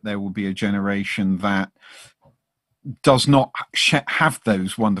danger that there will be a generation that does not have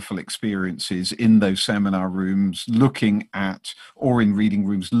those wonderful experiences in those seminar rooms looking at, or in reading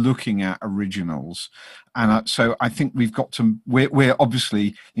rooms looking at originals. And so I think we've got to, we're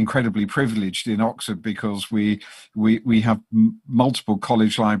obviously incredibly privileged in Oxford because we have multiple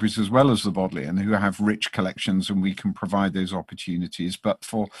college libraries as well as the Bodleian who have rich collections, and we can provide those opportunities. But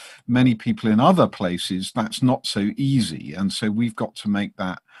for many people in other places, that's not so easy. And so we've got to make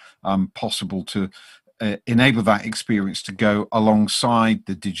that possible to enable that experience to go alongside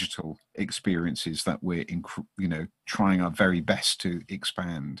the digital experiences that we're trying our very best to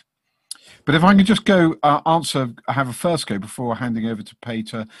expand. But if I could just go have a first go before handing over to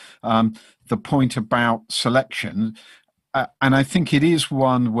Peter, the point about selection, and I think it is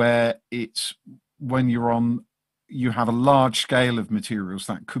one where it's when you have a large scale of materials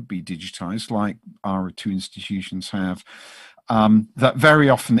that could be digitized, like our two institutions have. That very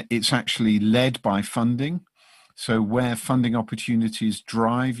often it's actually led by funding. So where funding opportunities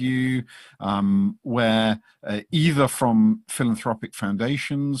drive you, where either from philanthropic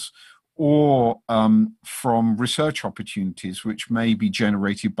foundations or from research opportunities which may be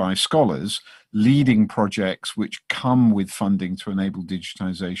generated by scholars leading projects which come with funding to enable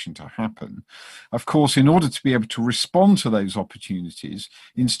digitization to happen. Of course, in order to be able to respond to those opportunities,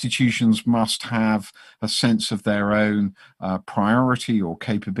 institutions must have a sense of their own priority or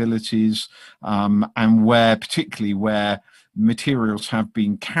capabilities, and particularly where materials have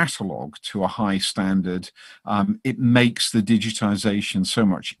been catalogued to a high standard, it makes the digitization so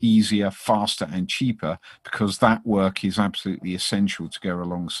much easier, faster and cheaper, because that work is absolutely essential to go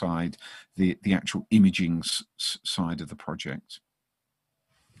alongside the actual imaging side of the project.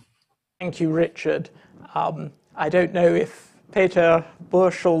 Thank you, Richard. I don't know if Peter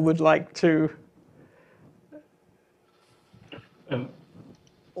Burschel would like to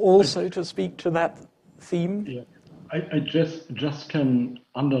also to speak to that theme. Yeah. I just can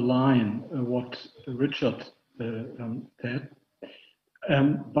underline what Richard said,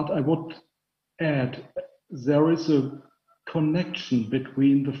 but I would add there is a connection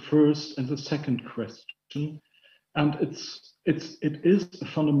between the first and the second question, and it is a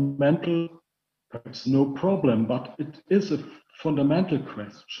fundamental, perhaps no problem, but it is a fundamental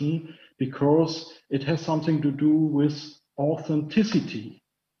question because it has something to do with authenticity.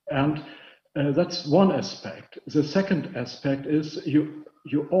 And that's one aspect. The second aspect is you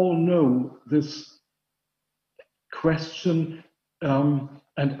all know this question, and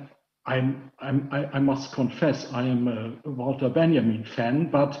I must confess I am a Walter Benjamin fan,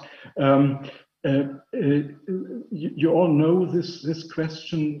 but you all know this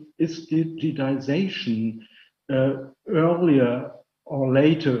question: is digitization earlier or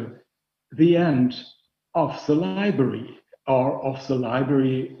later the end of the library, or of the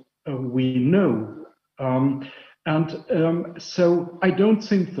library we know? So I don't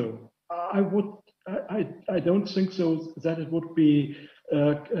think so. I don't think so that it would be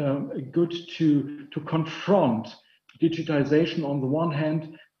good to confront digitization on the one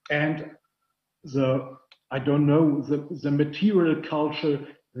hand and the material culture,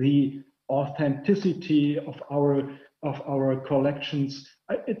 the authenticity of our collections.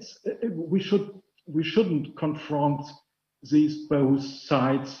 We shouldn't confront these both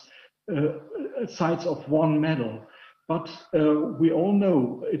sides of one medal. But we all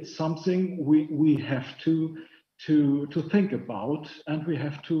know it's something we have to think about, and we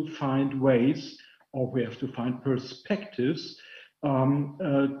have to find ways, or we have to find perspectives for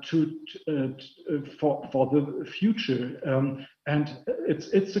the future. And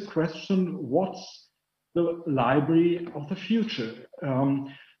it's a question: what's the library of the future?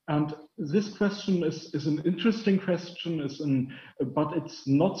 And this question is an interesting question, but it's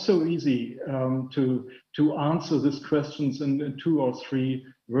not so easy to answer these questions in 2 or 3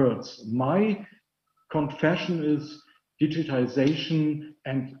 words. My confession is digitization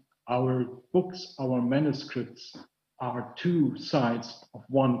and our books, our manuscripts, are 2 sides of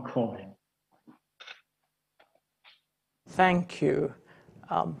one coin. Thank you.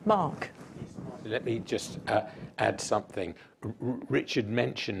 Marc. Let me just add something. Richard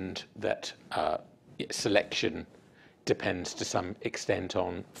mentioned that selection depends to some extent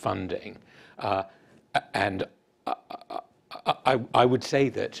on funding. And I would say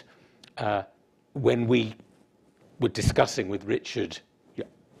that when we were discussing with Richard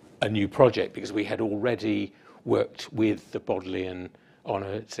a new project, because we had already worked with the Bodleian on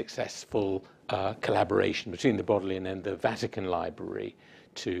a successful collaboration between the Bodleian and the Vatican Library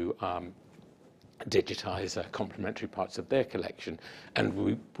to digitize complementary parts of their collection. And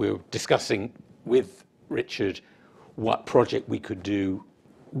we were discussing with Richard what project we could do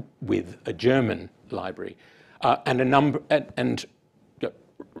with a German library. And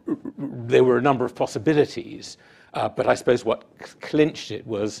there were a number of possibilities, but I suppose what clinched it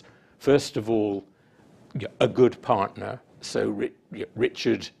was, first of all, a good partner. So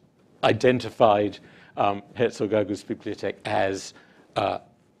Richard identified Herzog Bibliothek as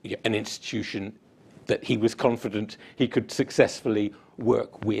an institution that he was confident he could successfully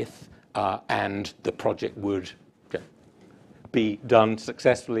work with, and the project would be done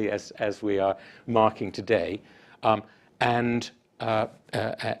successfully as we are marking today. And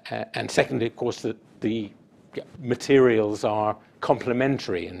secondly, of course, that the materials are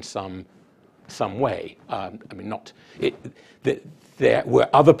complementary in some way. I mean, there were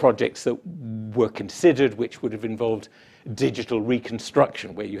other projects that were considered which would have involved digital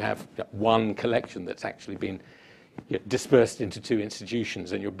reconstruction, where you have one collection that's actually been dispersed into two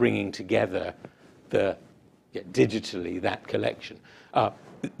institutions, and you're bringing together digitally that collection.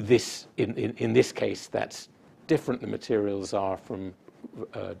 In this case, that's different. The materials are from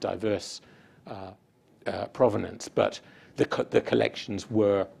diverse provenance, but the collections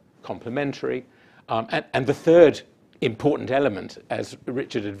were complementary. And the third important element, as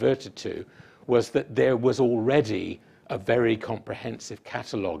Richard adverted to, was that there was already a very comprehensive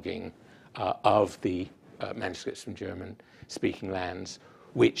cataloguing of the manuscripts from German-speaking lands,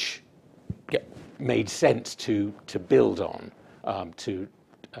 which made sense to build on.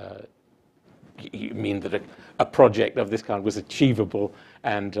 You mean that a project of this kind was achievable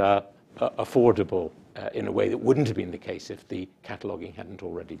and affordable in a way that wouldn't have been the case if the cataloguing hadn't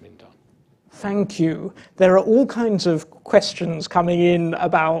already been done. Thank you. There are all kinds of questions coming in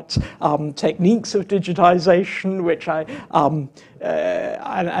about techniques of digitization, which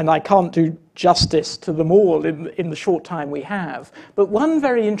and I can't do justice to them all in the short time we have. But one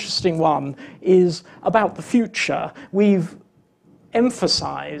very interesting one is about the future. We've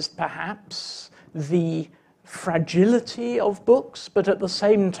emphasized, perhaps, the fragility of books, but at the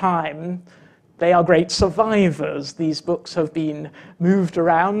same time, they are great survivors. These books have been moved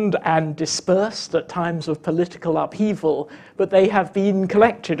around and dispersed at times of political upheaval, but they have been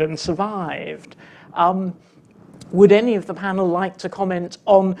collected and survived. Would any of the panel like to comment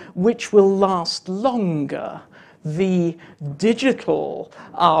on which will last longer, the digital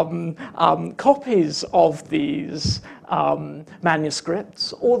copies of these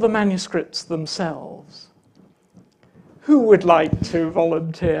manuscripts or the manuscripts themselves? Who would like to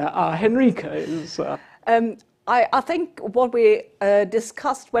volunteer? Henrike is... I think what we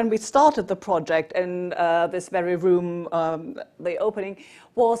discussed when we started the project in this very room, the opening,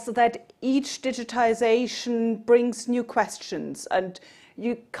 was that each digitization brings new questions, and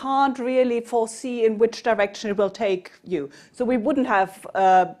you can't really foresee in which direction it will take you. So we wouldn't have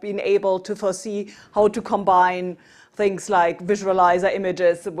been able to foresee how to combine things like visualizer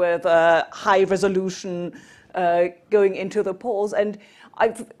images with high resolution going into the polls. And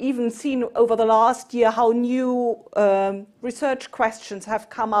I've even seen over the last year how new research questions have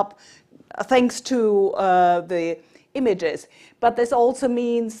come up thanks to the images. But this also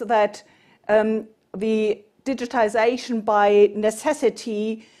means that the digitization by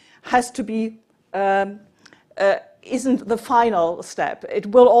necessity has to be, isn't the final step. It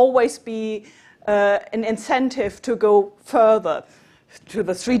will always be an incentive to go further, to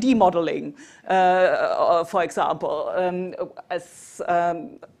the 3D modeling, for example, as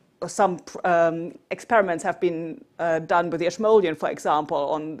some experiments have been done with the Ashmolean, for example,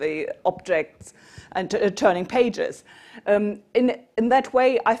 on the objects and turning pages. In that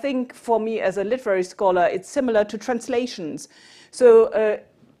way, I think for me as a literary scholar, it's similar to translations. So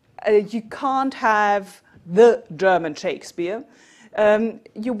you can't have the German Shakespeare.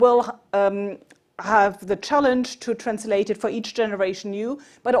 You will have the challenge to translate it for each generation new,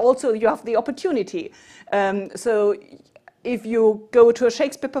 but also you have the opportunity. So if you go to a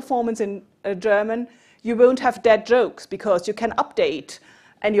Shakespeare performance in German, you won't have dead jokes because you can update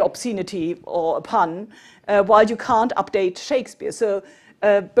any obscenity or a pun, while you can't update Shakespeare. So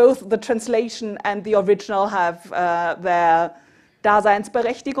both the translation and the original have their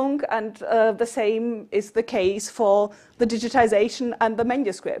Daseinsberechtigung, and the same is the case for the digitization and the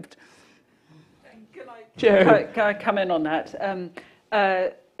manuscript. Can I come in on that?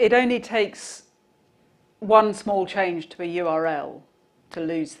 It only takes one small change to a URL to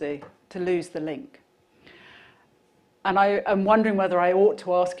lose the link. And I am wondering whether I ought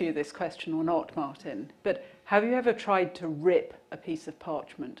to ask you this question or not, Martin, but have you ever tried to rip a piece of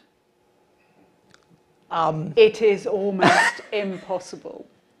parchment? It is almost impossible.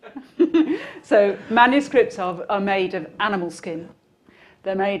 So manuscripts are made of animal skin.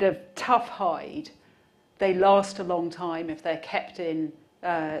 They're made of tough hide. They last a long time if they're kept in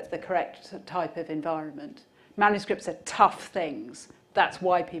the correct type of environment. Manuscripts are tough things. That's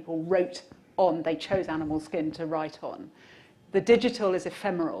why people wrote on, they chose animal skin to write on. The digital is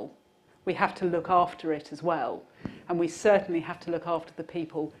ephemeral. We have to look after it as well. And we certainly have to look after the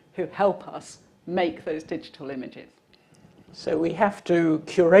people who help us make those digital images. So we have to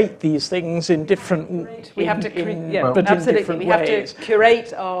curate these things in different We have to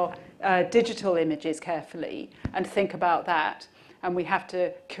curate our digital images carefully and think about that, and we have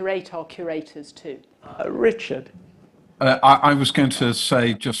to curate our curators too. Richard? I was going to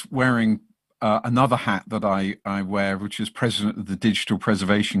say, just wearing another hat that I wear, which is president of the Digital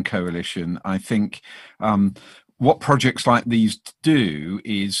Preservation Coalition. I think what projects like these do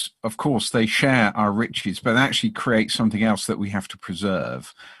is, of course, they share our riches, but actually create something else that we have to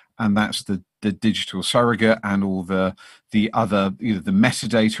preserve. And that's the digital surrogate and all the other, the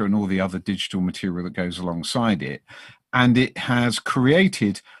metadata and all the other digital material that goes alongside it. And it has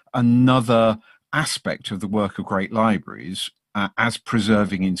created another aspect of the work of great libraries as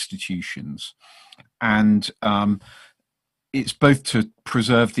preserving institutions. And it's both to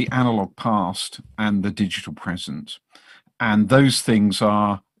preserve the analog past and the digital present. And those things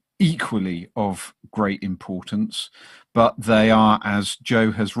are equally of great importance, but they are, as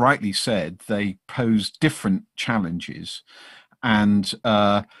Joe has rightly said, they pose different challenges. And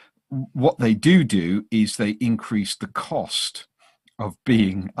what they do is they increase the cost of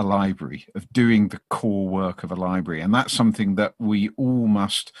being a library, of doing the core work of a library. And that's something that we all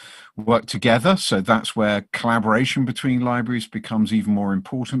must work together. So that's where collaboration between libraries becomes even more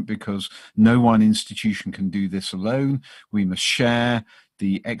important, because no one institution can do this alone. We must share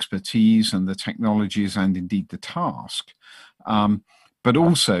the expertise and the technologies and indeed the task. But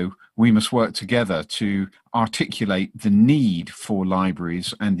also we must work together to articulate the need for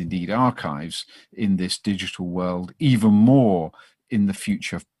libraries and indeed archives in this digital world even more in the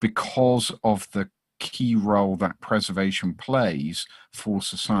future, because of the key role that preservation plays for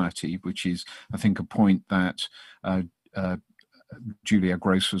society, which is, I think, a point that Julia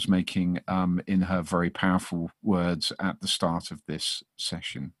Gross was making in her very powerful words at the start of this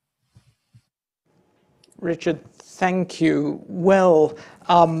session. Richard, thank you. Well,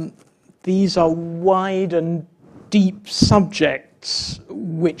 these are wide and deep subjects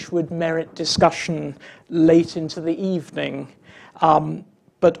which would merit discussion late into the evening.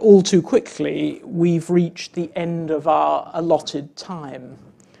 But all too quickly, we've reached the end of our allotted time.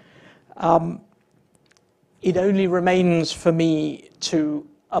 It only remains for me to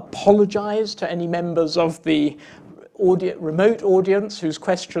apologize to any members of the remote audience whose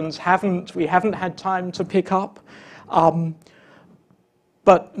questions we haven't had time to pick up,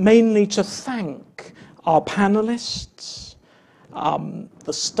 but mainly to thank our panelists,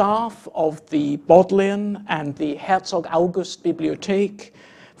 the staff of the Bodleian and the Herzog August Bibliothek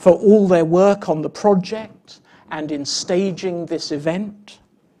for all their work on the project and in staging this event,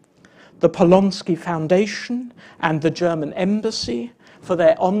 the Polonsky Foundation and the German Embassy for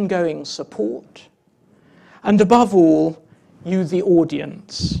their ongoing support, and above all, you, the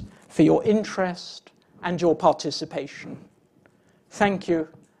audience, for your interest and your participation. Thank you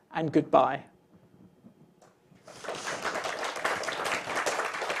and goodbye.